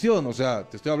una selección. O sea,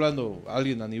 te estoy hablando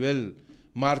alguien a nivel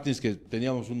Martins, que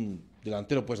teníamos un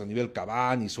delantero pues a nivel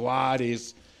Cavani,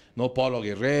 Suárez, ¿no? Paulo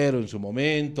Guerrero en su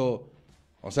momento.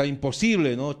 O sea,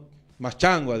 imposible, ¿no? Más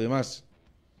chango además.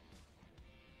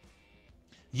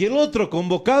 Y el otro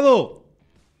convocado,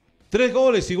 3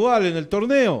 goles igual en el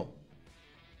torneo.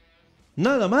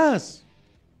 Nada más.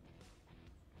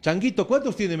 Changuito,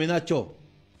 ¿cuántos tiene Menacho?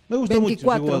 Me gusta 24,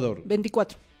 mucho ese jugador.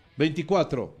 24.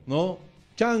 24, ¿no?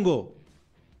 Chango.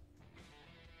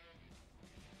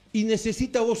 Y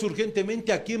necesita vos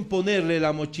urgentemente a quién ponerle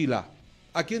la mochila.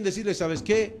 A quién decirle, ¿sabes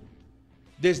qué?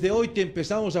 Desde hoy te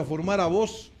empezamos a formar a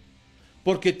vos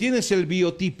porque tienes el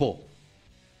biotipo.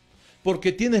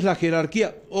 Porque tienes la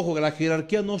jerarquía. Ojo, que la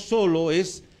jerarquía no solo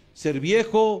es ser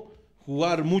viejo,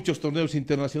 jugar muchos torneos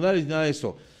internacionales, nada de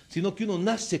eso, sino que uno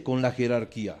nace con la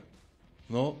jerarquía,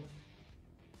 ¿no?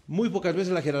 Muy pocas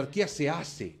veces la jerarquía se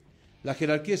hace. La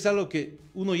jerarquía es algo que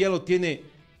uno ya lo tiene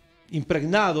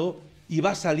impregnado y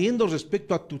va saliendo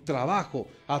respecto a tu trabajo,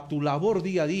 a tu labor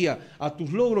día a día, a tus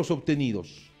logros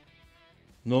obtenidos.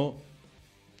 ¿No?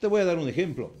 Te voy a dar un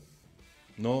ejemplo.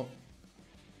 ¿No?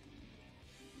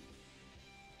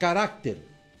 Carácter.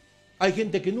 Hay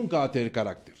gente que nunca va a tener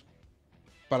carácter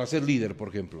para ser líder, por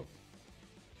ejemplo.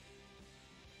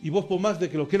 Y vos, por más de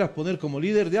que lo quieras poner como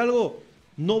líder de algo,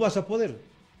 no vas a poder,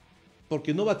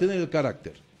 porque no va a tener el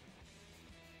carácter.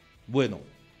 Bueno,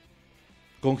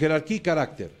 con jerarquía y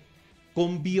carácter,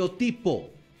 con biotipo,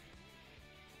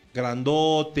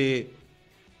 grandote,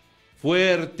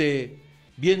 fuerte,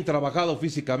 bien trabajado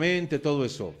físicamente, todo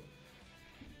eso.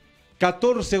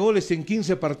 14 goles en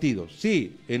 15 partidos,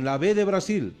 sí, en la B de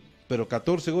Brasil, pero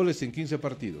 14 goles en 15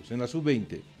 partidos, en la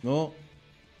sub-20, ¿no?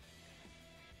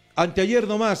 Anteayer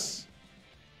nomás,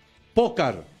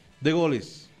 pócar de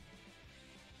goles.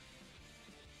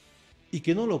 Y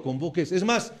que no lo convoques. Es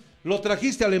más, lo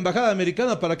trajiste a la embajada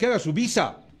americana para que haga su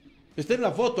visa. Está en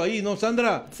la foto ahí, ¿no,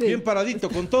 Sandra? Sí. Bien paradito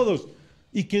con todos.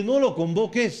 Y que no lo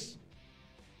convoques.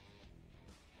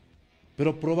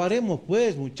 Pero probaremos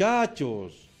pues,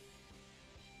 muchachos.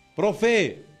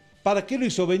 Profe, ¿para qué lo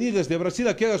hizo venir desde Brasil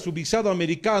a que haga su visado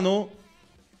americano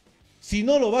si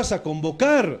no lo vas a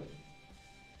convocar?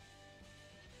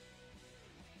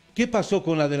 ¿Qué pasó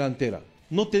con la delantera?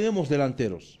 No tenemos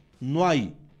delanteros, no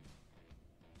hay.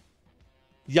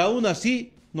 Y aún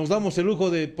así nos damos el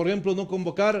lujo de, por ejemplo, no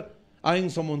convocar a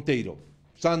Enzo Monteiro.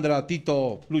 Sandra,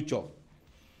 Tito, Lucho.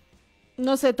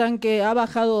 No sé, tan que ha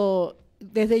bajado,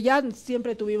 desde ya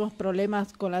siempre tuvimos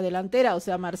problemas con la delantera, o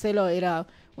sea, Marcelo era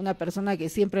una persona que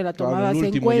siempre la tomabas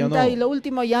en cuenta, y lo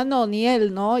último ya no, ni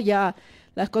él, ¿no? Ya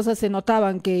las cosas se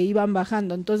notaban que iban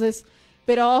bajando, entonces,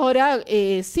 pero ahora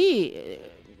sí,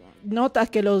 notas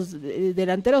que los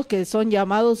delanteros que son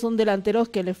llamados son delanteros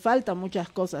que les faltan muchas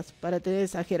cosas para tener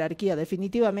esa jerarquía,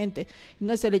 definitivamente.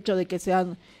 No es el hecho de que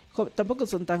sean, tampoco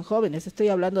son tan jóvenes, estoy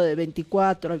hablando de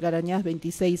 24, Algarañaz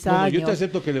 26 años. Yo te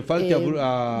acepto que le falte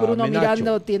a Bruno Menacho.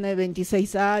 Miranda tiene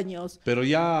 26 años. Pero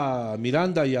ya a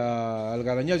Miranda y a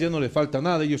Algarañaz ya no le falta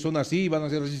nada, ellos son así y van a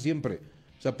ser así siempre.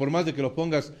 O sea, por más de que los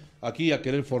pongas aquí a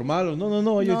querer formarlos,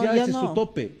 no, ellos ya ese es su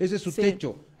tope, ese es su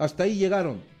techo, hasta ahí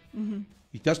llegaron.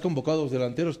 Y te has convocado a los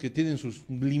delanteros que tienen sus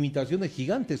limitaciones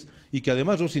gigantes y que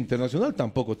además los internacional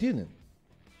tampoco tienen.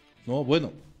 No,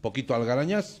 bueno, poquito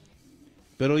Algarañaz,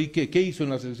 pero ¿y qué hizo en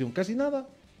la selección? Casi nada.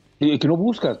 Que no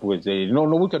buscas, pues, no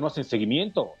buscas, no hacen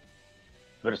seguimiento.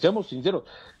 Pero seamos sinceros,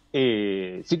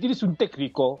 si tienes un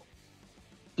técnico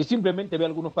que simplemente ve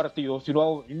algunos partidos y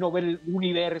no ve el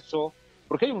universo,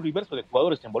 porque hay un universo de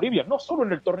jugadores en Bolivia, no solo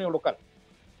en el torneo local.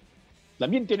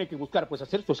 También tiene que buscar, pues,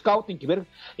 hacer su scouting, que ver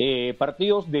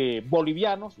partidos de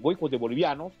bolivianos, huecos de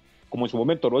bolivianos, como en su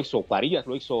momento lo hizo Farías,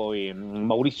 lo hizo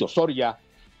Mauricio Soria.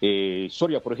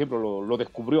 Soria, por ejemplo, lo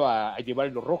descubrió a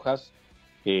Evaldo Rojas,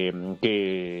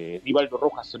 que Evaldo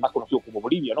Rojas es más conocido como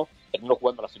Bolivia, ¿no? Terminó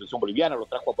jugando a la selección boliviana, lo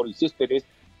trajo a Boris Céspedes,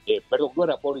 perdón, no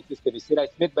era Boris Céspedes, era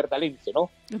Smet Verdalense, ¿no?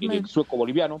 El sueco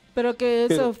boliviano. Pero que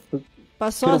eso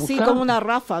pasó así como una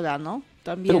ráfaga, ¿no?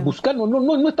 También. Pero buscando,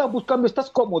 no estás buscando, estás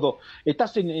cómodo,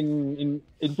 estás en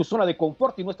tu zona de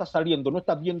confort y no estás saliendo, no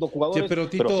estás viendo jugadores. Sí, pero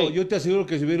Tito, yo te aseguro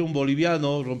que si hubiera un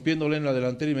boliviano rompiéndole en la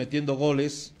delantera y metiendo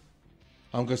goles,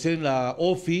 aunque sea en la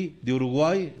OFI de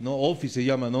Uruguay, ¿no? OFI se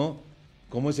llama, ¿no?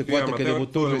 Como ese cuate que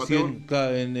debutó recién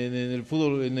en el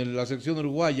fútbol, en la selección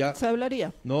uruguaya. Se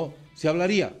hablaría. ¿No? Se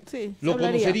hablaría. Sí, lo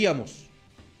conoceríamos.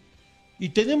 Y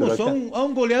tenemos a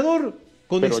un goleador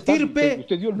con estirpe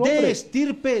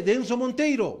de Enzo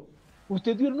Monteiro.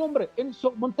 Usted dio el nombre,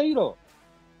 Enzo Monteiro.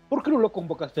 ¿Por qué no lo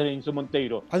convocaste a Enzo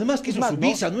Monteiro? Además que hizo su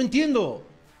visa, no entiendo.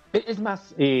 Es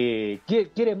más,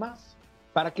 quiere más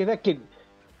para que vea que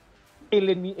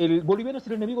el boliviano es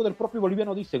el enemigo del propio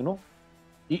boliviano, dicen, ¿no?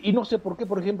 Y no sé por qué,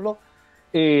 por ejemplo,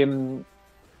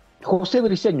 José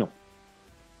Briceño,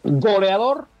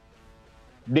 goleador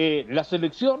de la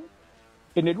selección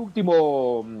en el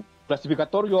último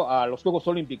clasificatorio a los Juegos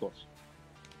Olímpicos.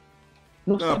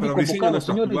 No está ni convocado, no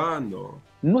señores.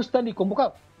 No está ni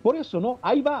convocado. Por eso, ¿no?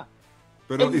 Ahí va.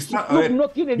 Pero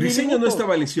Briceño no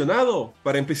estaba lesionado,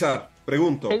 para empezar,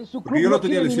 pregunto. En su club yo lo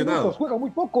tenía lesionado. Minutos, juega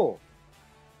muy poco.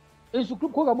 En su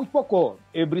club juega muy poco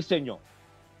Briceño.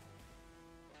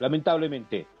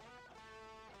 Lamentablemente.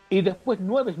 Y después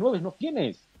 9 no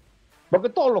tienes. Porque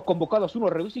todos los convocados uno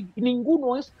revisa y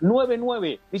ninguno es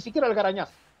 9-9, ni siquiera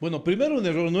Algarañaz. Bueno, primero un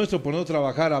error nuestro por no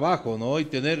trabajar abajo, ¿no? Y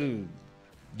tener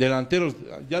delanteros,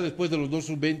 ya después de los dos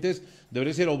sub-20,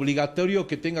 debería ser obligatorio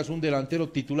que tengas un delantero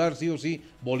titular, sí o sí,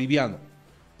 boliviano.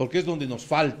 Porque es donde nos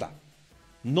falta.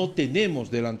 No tenemos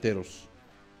delanteros.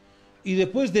 Y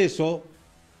después de eso,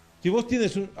 si vos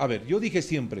tienes a ver, yo dije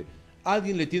siempre,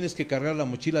 alguien le tienes que cargar la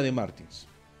mochila de Martins.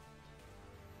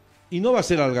 Y no va a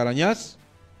ser Algarañaz,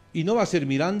 y no va a ser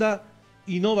Miranda,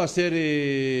 y no va a ser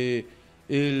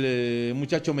el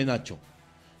muchacho Menacho.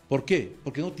 ¿Por qué?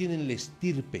 Porque no tienen la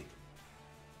estirpe.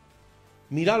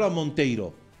 Míralo a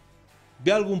Monteiro,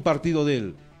 ve algún partido de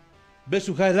él, ve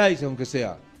sus highlights aunque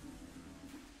sea.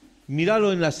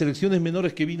 Míralo en las selecciones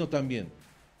menores que vino también.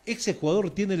 Ese jugador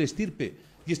tiene la estirpe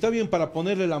y está bien para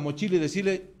ponerle la mochila y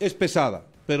decirle, es pesada,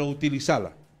 pero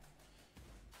utilízala.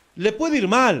 Le puede ir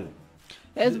mal.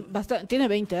 Tiene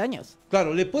 20 años.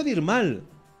 Claro, le puede ir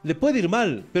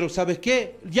mal, pero ¿sabes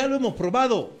qué? Ya lo hemos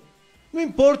probado. No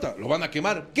importa, lo van a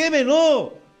quemar.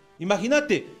 ¡Quémelo!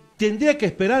 Imagínate, tendría que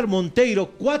esperar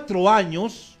Monteiro 4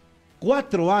 años,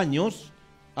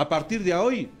 a partir de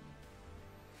hoy,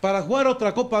 para jugar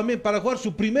otra Copa América, para jugar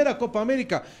su primera Copa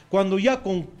América, cuando ya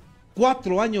con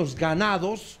 4 años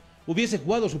ganados hubiese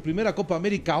jugado su primera Copa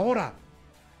América ahora.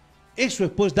 Eso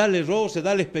es pues darle roce,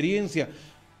 darle experiencia.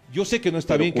 Yo sé que no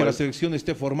está bien que la selección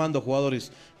esté formando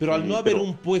jugadores, pero al no haber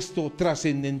un puesto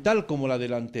trascendental como la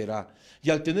delantera y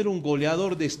al tener un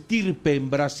goleador de estirpe en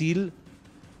Brasil,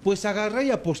 pues agarrá y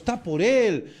apostá por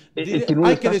él. Es que no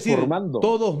hay lo que estás decir, formando.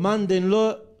 todos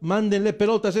mándenle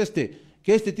pelotas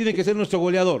que este tiene que ser nuestro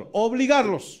goleador.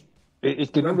 Obligarlos.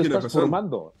 Es que no lo estás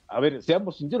formando. A ver,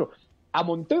 seamos sinceros. A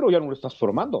Montero ya no lo estás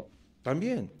formando.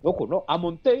 También. Ojo, no, a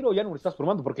Monteiro ya no lo estás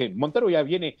formando, porque Monteiro ya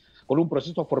viene con un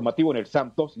proceso formativo en el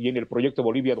Santos y en el proyecto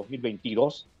Bolivia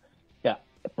 2022. Ya,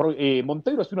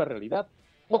 Monteiro es una realidad.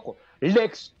 Ojo, la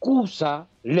excusa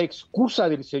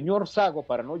del señor Zago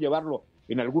para no llevarlo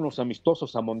en algunos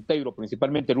amistosos a Monteiro,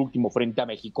 principalmente el último frente a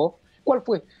México, ¿cuál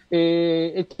fue?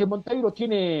 Que Monteiro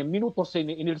tiene minutos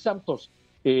en el Santos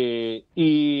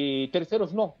y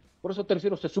Terceros no, por eso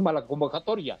Terceros se suma a la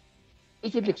convocatoria.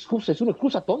 Esa es la excusa, es una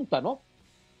excusa tonta, ¿no?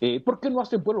 ¿Por qué no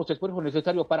hacen pues los esfuerzos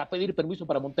necesarios para pedir permiso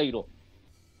para Monteiro?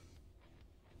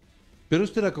 Pero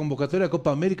esta era convocatoria a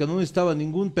Copa América, no necesitaba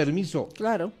ningún permiso.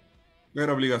 Claro.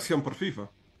 Era obligación por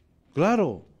FIFA.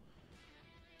 Claro.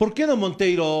 ¿Por qué no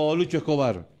Monteiro, Lucho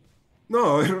Escobar?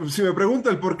 No, si me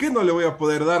pregunta el por qué, no le voy a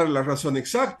poder dar la razón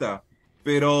exacta.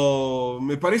 Pero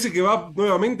me parece que va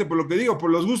nuevamente por lo que digo,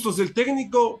 por los gustos del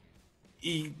técnico.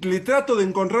 Y le trato de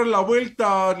encontrar la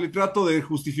vuelta, le trato de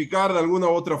justificar de alguna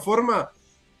u otra forma,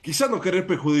 quizá no querer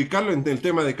perjudicarlo en el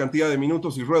tema de cantidad de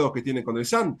minutos y ruedos que tiene con el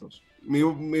Santos. Me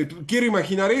quiero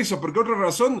imaginar eso, porque otra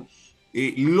razón,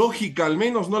 lógica al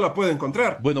menos, no la puedo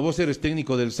encontrar. Bueno, vos eres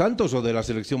técnico del Santos o de la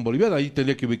selección boliviana, ahí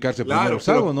tendría que ubicarse Claro, primero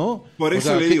Zago, ¿no? Por eso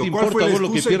o sea, le ¿qué digo, te ¿cuál fue importa la vos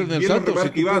lo que excusa? pierde en el Bien lo Santos si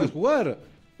remarca tú Iván. puedes jugar?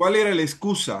 ¿Cuál era la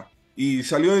excusa? Y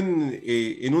salió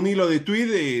en un hilo de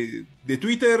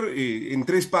Twitter en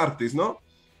 3 partes, ¿no?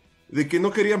 De que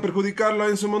no querían perjudicarlo a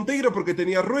Enzo Monteiro porque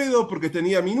tenía ruedo, porque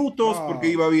tenía minutos, porque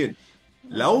iba bien.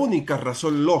 La única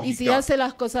razón lógica. Y si hace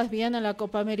las cosas bien en la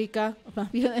Copa América, más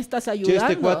bien estás Che, ayudando.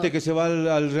 este cuate que se va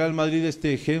al Real Madrid,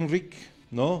 Henrik,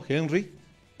 ¿no? Henrik.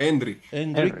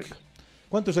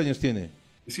 ¿Cuántos años tiene?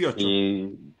 18.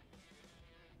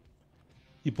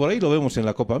 Y por ahí lo vemos en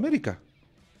la Copa América.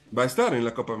 Va a estar en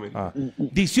la Copa América.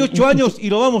 18 años y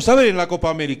lo vamos a ver en la Copa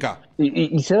América.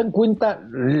 Y se dan cuenta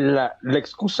la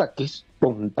excusa que es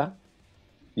tonta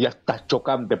y hasta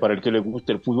chocante para el que le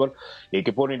guste el fútbol,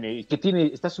 que ponen,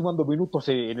 está sumando minutos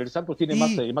en el Santos, tiene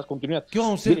más continuidad. ¿Qué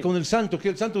vamos a hacer con el Santos? ¿Que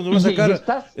el Santos nos va a sacar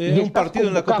un partido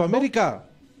en la Copa América?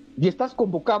 Y estás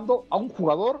convocando a un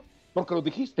jugador, porque lo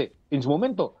dijiste en su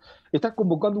momento, estás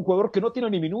convocando a un jugador que no tiene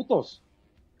ni minutos,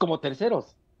 como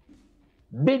Terceros.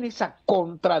 ¿Ven esa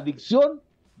contradicción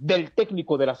del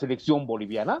técnico de la selección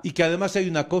boliviana? Y que además hay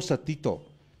una cosa, Tito.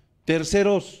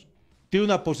 Terceros tiene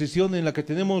una posición en la que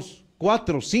tenemos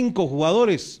 4, 5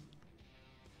 jugadores.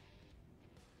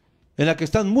 En la que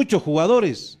están muchos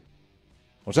jugadores.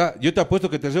 O sea, yo te apuesto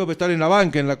que Terceros va a estar en la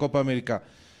banca en la Copa América.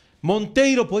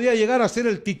 Monteiro podía llegar a ser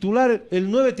el titular,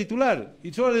 el 9 titular.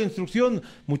 Y solo la instrucción,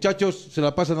 muchachos, se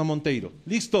la pasan a Monteiro.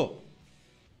 Listo.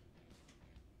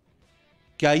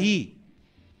 Que ahí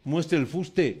muestre el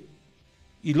fuste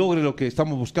y logre lo que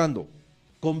estamos buscando,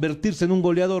 convertirse en un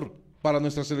goleador para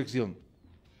nuestra selección.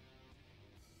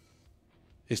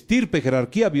 Estirpe,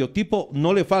 jerarquía, biotipo,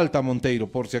 no le falta a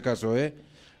Monteiro, por si acaso,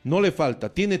 no le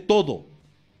falta, tiene todo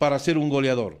para ser un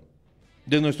goleador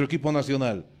de nuestro equipo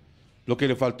nacional. Lo que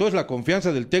le faltó es la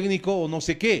confianza del técnico o no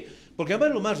sé qué, porque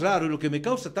además lo más raro y lo que me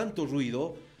causa tanto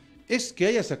ruido es que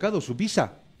haya sacado su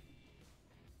visa.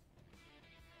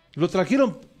 Lo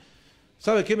trajeron.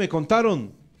 ¿Sabe qué me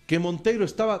contaron? Que Monteiro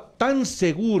estaba tan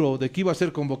seguro de que iba a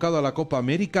ser convocado a la Copa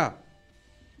América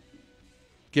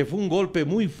que fue un golpe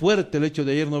muy fuerte el hecho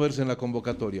de ayer no verse en la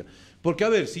convocatoria. Porque, a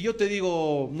ver, si yo te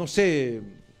digo, no sé,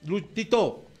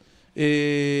 Tito,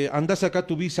 anda a sacar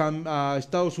tu visa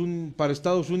para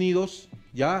Estados Unidos,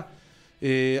 ¿ya?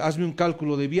 Hazme un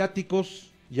cálculo de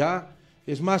viáticos, ¿ya?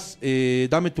 Es más,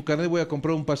 dame tu carnet, voy a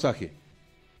comprar un pasaje.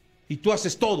 Y tú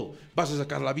haces todo, vas a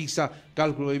sacar la visa,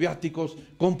 cálculo de viáticos,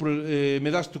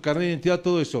 me das tu carnet de identidad,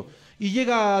 todo eso. Y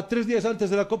llega 3 días antes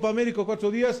de la Copa América,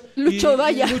 4 días, Lucho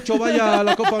vaya. y Lucho vaya a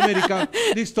la Copa América,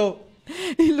 listo.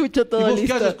 Y Lucho todo ¿Y vos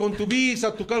listo. qué haces con tu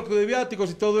visa, tu cálculo de viáticos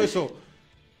y todo eso?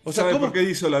 O sea, ¿Sabe por qué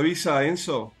hizo la visa,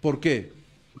 Enzo? ¿Por qué?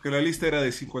 Porque la lista era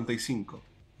de 55.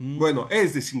 Bueno,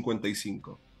 es de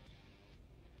 55.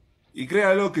 Y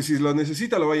créalo que si lo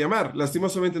necesita lo va a llamar.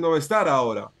 Lastimosamente no va a estar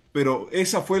ahora. Pero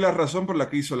esa fue la razón por la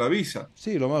que hizo la visa.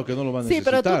 Sí, lo malo que no lo van a Sí,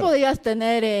 necesitar. pero tú podías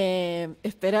tener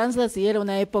esperanza si era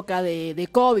una época de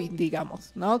COVID,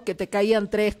 digamos, ¿no? Que te caían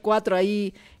 3, 4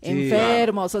 ahí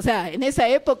enfermos. Claro. O sea, en esa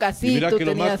época sí. Y mira tú que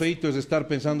lo más feito es estar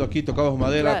pensando aquí, tocamos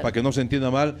madera, claro, para que no se entienda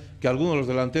mal, que alguno de los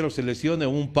delanteros se lesione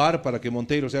un par para que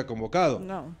Monteiro sea convocado.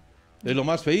 No. Es lo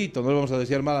más feito, no le vamos a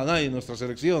desear mal a nadie en nuestra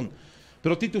selección.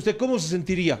 Pero Tito, ¿usted cómo se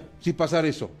sentiría si pasara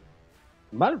eso?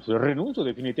 Mal, pues renuncio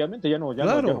definitivamente, ya no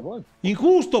voy.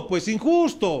 Injusto, pues,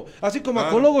 injusto. Así como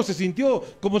Acologo se sintió,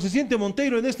 como se siente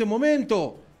Monteiro en este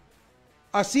momento.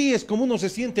 Así es como uno se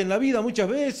siente en la vida muchas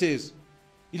veces.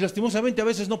 Y lastimosamente a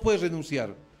veces no puedes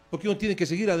renunciar, porque uno tiene que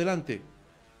seguir adelante.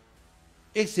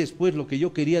 Ese es pues lo que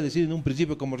yo quería decir en un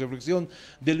principio como reflexión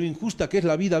de lo injusta que es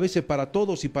la vida a veces para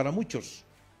todos y para muchos,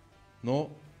 ¿no?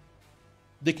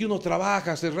 De que uno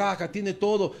trabaja, se raja, tiene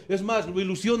todo. Es más, lo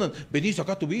ilusionan. Venís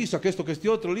acá tu visa, que esto, que este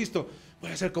otro, listo.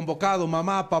 Voy a ser convocado,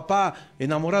 mamá, papá,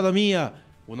 enamorada mía.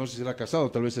 O no sé si será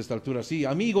casado, tal vez a esta altura sí.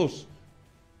 Amigos,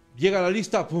 llega la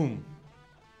lista, ¡pum!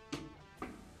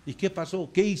 ¿Y qué pasó?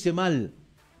 ¿Qué hice mal?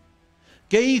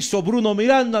 ¿Qué hizo Bruno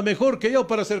Miranda mejor que yo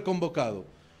para ser convocado?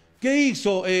 ¿Qué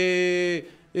hizo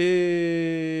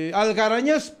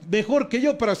Algarañaz mejor que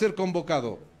yo para ser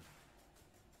convocado?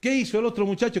 ¿Qué hizo el otro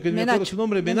muchacho que me acuerdo su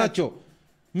nombre? Menacho.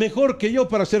 Mejor que yo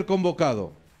para ser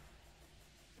convocado.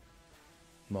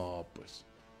 No, pues.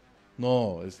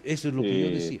 No, eso es lo que yo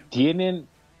decía. Tienen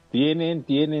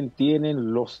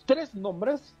los 3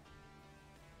 nombres,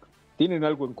 tienen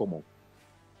algo en común.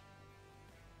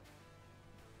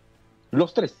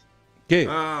 Los 3. ¿Qué?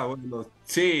 Bueno,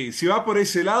 sí, si va por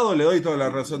ese lado le doy toda la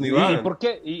razón, Iván.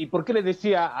 ¿Y por qué le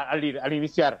decía al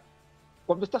iniciar?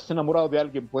 Cuando estás enamorado de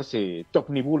alguien, pues te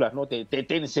omnibulas, ¿no? Te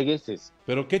encegueces.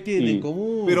 ¿Pero qué tiene en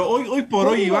común? Pero hoy por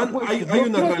hoy, Iván, pues, hay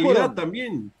una realidad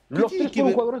también. Los 3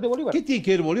 fueron jugadores de Bolívar. ¿Qué tiene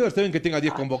que ver Bolívar? Está bien que tenga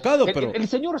 10 convocados, pero... El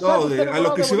señor Zago a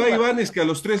lo que se va, Iván, es que a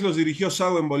los 3 los dirigió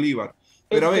Zago en Bolívar.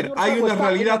 Pero a ver, hay una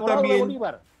realidad también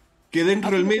que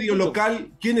dentro del medio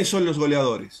local, ¿quiénes son los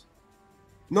goleadores?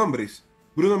 Nombres: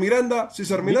 Bruno Miranda,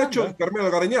 César Menacho y Carmelo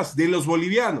Algarañaz, de los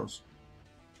bolivianos.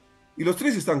 Y los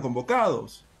 3 están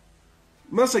convocados.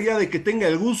 Más allá de que tenga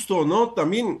el gusto o no,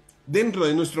 también dentro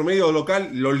de nuestro medio local,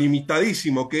 lo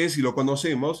limitadísimo que es y lo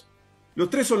conocemos, los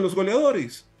 3 son los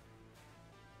goleadores.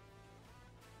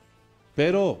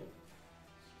 Pero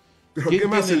 ¿qué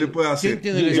más se le puede hacer?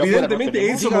 Evidentemente,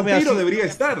 Enzo Monteiro debería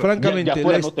estar. Francamente,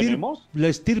 ¿Ya la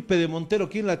estirpe de Montero,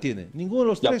 ¿quién la tiene? Ninguno de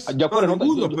los 3.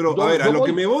 Ninguno, pero a ver, a lo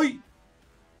que me voy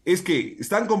es que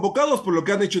están convocados por lo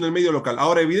que han hecho en el medio local.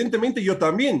 Ahora, evidentemente, yo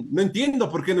también no entiendo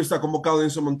por qué no está convocado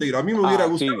Enzo Monteiro. A mí me hubiera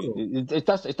gustado. Sí.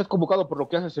 Estás convocado por lo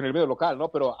que haces en el medio local, ¿no?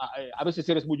 Pero a veces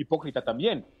eres muy hipócrita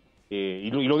también.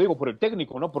 Y lo digo por el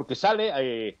técnico, ¿no? Porque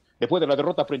sale, después de la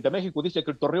derrota frente a México, dice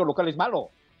que el torneo local es malo.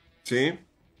 Sí.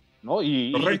 ¿No?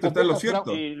 Correcto, está en lo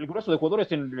cierto. El grueso de jugadores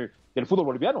del fútbol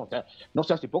boliviano. O sea, no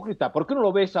seas hipócrita. ¿Por qué no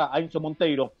lo ves a Enzo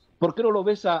Monteiro? ¿Por qué no lo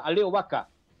ves a Leo Vaca,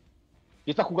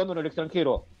 que está jugando en el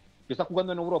extranjero, que está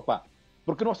jugando en Europa?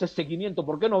 ¿Por qué no haces seguimiento?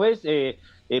 ¿Por qué no ves?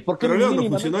 ¿Por qué pero Leo no mínimamente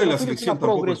funcionó en la selección una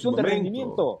progresión de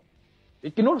rendimiento?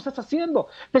 Es que no lo estás haciendo.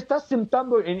 Te estás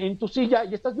sentando en tu silla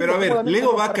y estás viendo. Pero a ver,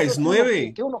 ¿Leo Vaca es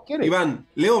 9? ¿Qué uno quiere? Iván,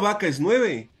 ¿Leo Vaca es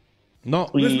 9? No.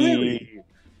 No es 9.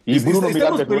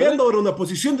 Estamos peleando ahora una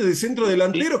posición de centro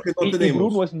delantero que no tenemos. ¿Y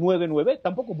Bruno es 9-9?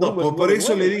 Tampoco Bruno no, es 9-9. Por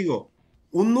eso le digo,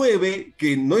 un 9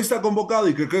 que no está convocado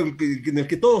y que en el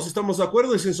que todos estamos de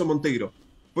acuerdo es Enzo Monteiro.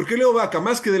 Porque Leo Vaca,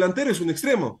 más que delantero, es un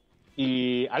extremo.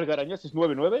 ¿Y Algarañaz es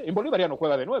 9-9? En Bolívar ya no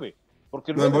juega de 9.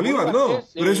 Porque no, en Bolívar no,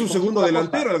 pero es un segundo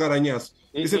delantero Algarañaz.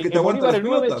 Es el que te aguanta las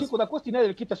pelotas. El chico da Costa y nadie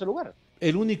le quita ese lugar.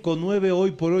 El único 9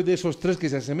 hoy por hoy de esos 3 que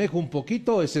se asemeja un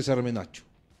poquito es César Menacho.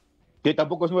 Que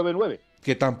tampoco es 9-9.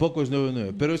 Que tampoco es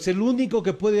 9-9, pero es el único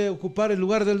que puede ocupar el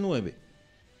lugar del 9.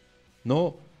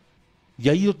 ¿No? Y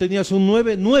ahí lo tenías un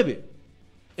 9-9.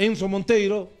 Enzo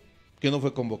Monteiro, que no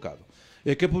fue convocado.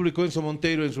 ¿Qué publicó Enzo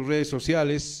Monteiro en sus redes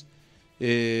sociales?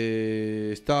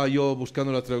 Estaba yo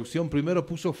buscando la traducción. Primero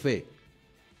puso fe.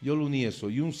 Yo lo uní eso.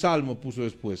 Y un salmo puso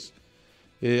después.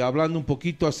 Hablando un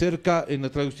poquito acerca, en la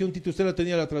traducción, Tito, usted la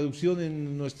tenía la traducción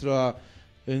en nuestro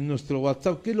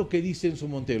WhatsApp. ¿Qué es lo que dice en su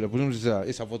Montero? Le ponemos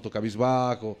esa foto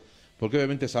cabizbajo, porque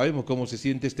obviamente sabemos cómo se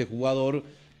siente este jugador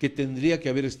que tendría que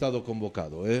haber estado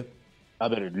convocado. A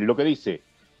ver, lo que dice: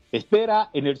 espera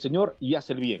en el Señor y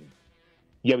haz el bien,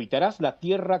 y habitarás la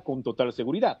tierra con total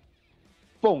seguridad.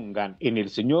 Pongan en el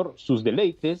Señor sus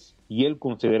deleites, y Él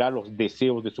concederá los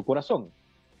deseos de su corazón.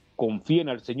 Confíen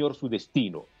al Señor su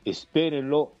destino,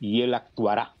 espérenlo y Él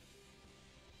actuará.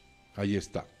 Ahí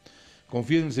está.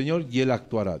 Confíen en el Señor y Él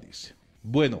actuará, dice.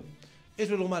 Bueno,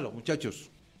 eso es lo malo, muchachos.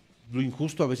 Lo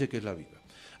injusto a veces que es la vida.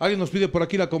 Alguien nos pide por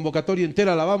aquí la convocatoria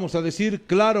entera, ¿la vamos a decir?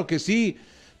 Claro que sí,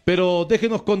 pero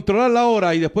déjenos controlar la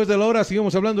hora y después de la hora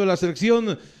seguimos hablando de la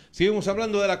selección, seguimos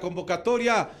hablando de la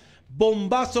convocatoria.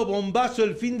 Bombazo, bombazo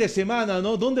el fin de semana,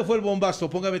 ¿no? ¿Dónde fue el bombazo?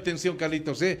 Póngame atención,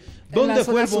 Carlitos, ¿Dónde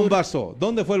fue el bombazo?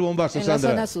 ¿Dónde fue el bombazo,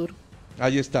 Sandra? En la zona sur.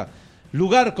 Ahí está.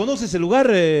 Lugar, ¿conoces el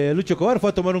lugar, Lucho Cobar? ¿Fue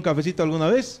a tomar un cafecito alguna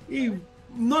vez? Y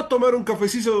no a tomar un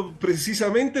cafecito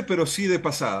precisamente, pero sí de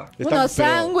pasada. Unos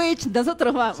sándwich,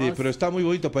 nosotros vamos. Sí, pero está muy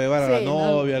bonito para llevar a la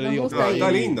novia, le digo. Está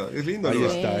lindo, es lindo. Ahí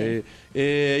lugar.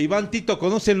 está. Iván Tito,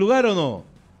 ¿conoce el lugar o no?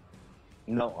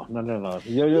 No.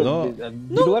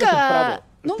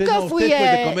 Nunca fui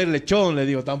después de comer lechón, le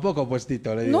digo, tampoco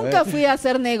puestito, le digo. Nunca fui a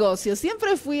hacer negocios,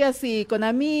 siempre fui así, con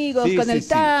amigos, con el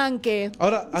tanque.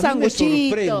 Ahora, a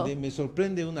mí me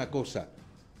sorprende una cosa.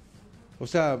 O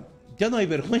sea, ya no hay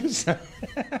vergüenza.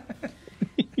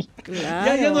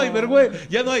 Claro. Ya no hay vergüenza,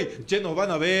 ya no hay, che, nos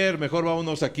van a ver, mejor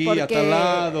vámonos aquí a tal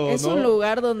lado. Es un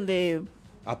lugar donde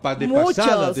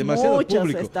demasiado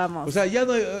público. Estamos. O sea, ya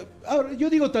no hay, ahora,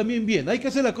 yo digo también bien, hay que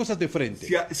hacer las cosas de frente.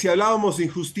 Si hablábamos de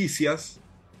injusticias,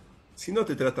 si no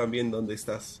te tratan bien donde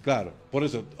estás. Claro, por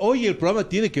eso, hoy el programa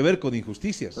tiene que ver con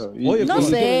injusticias. No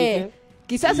sé,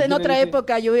 quizás en otra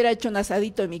época yo hubiera hecho un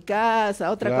asadito en mi casa,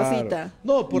 otra cosita.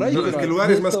 No, por ahí. No, es que el lugar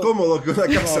es más cómodo que una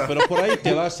casa. No, pero por ahí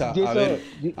te vas a ver,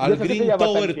 al Green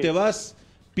Tower te vas,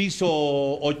 piso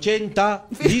 80,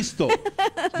 listo.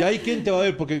 Y ahí quién te va a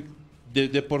ver, porque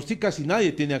de por sí casi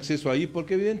nadie tiene acceso ahí,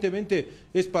 porque evidentemente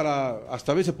es para,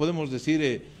 hasta a veces podemos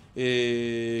decir,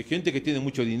 gente que tiene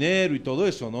mucho dinero y todo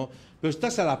eso, ¿no? Pero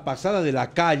estás a la pasada de la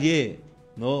calle,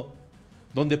 ¿no?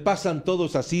 Donde pasan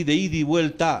todos así de ida y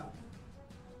vuelta,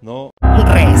 ¿no?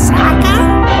 ¿Resaca?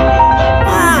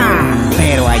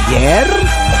 Pero ayer...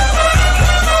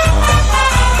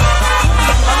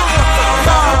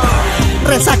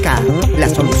 Resaca, la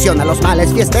solución a los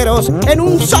males fiesteros en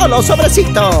un solo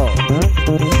sobrecito.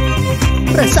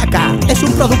 Resaca es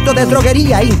un producto de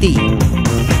droguería Inti.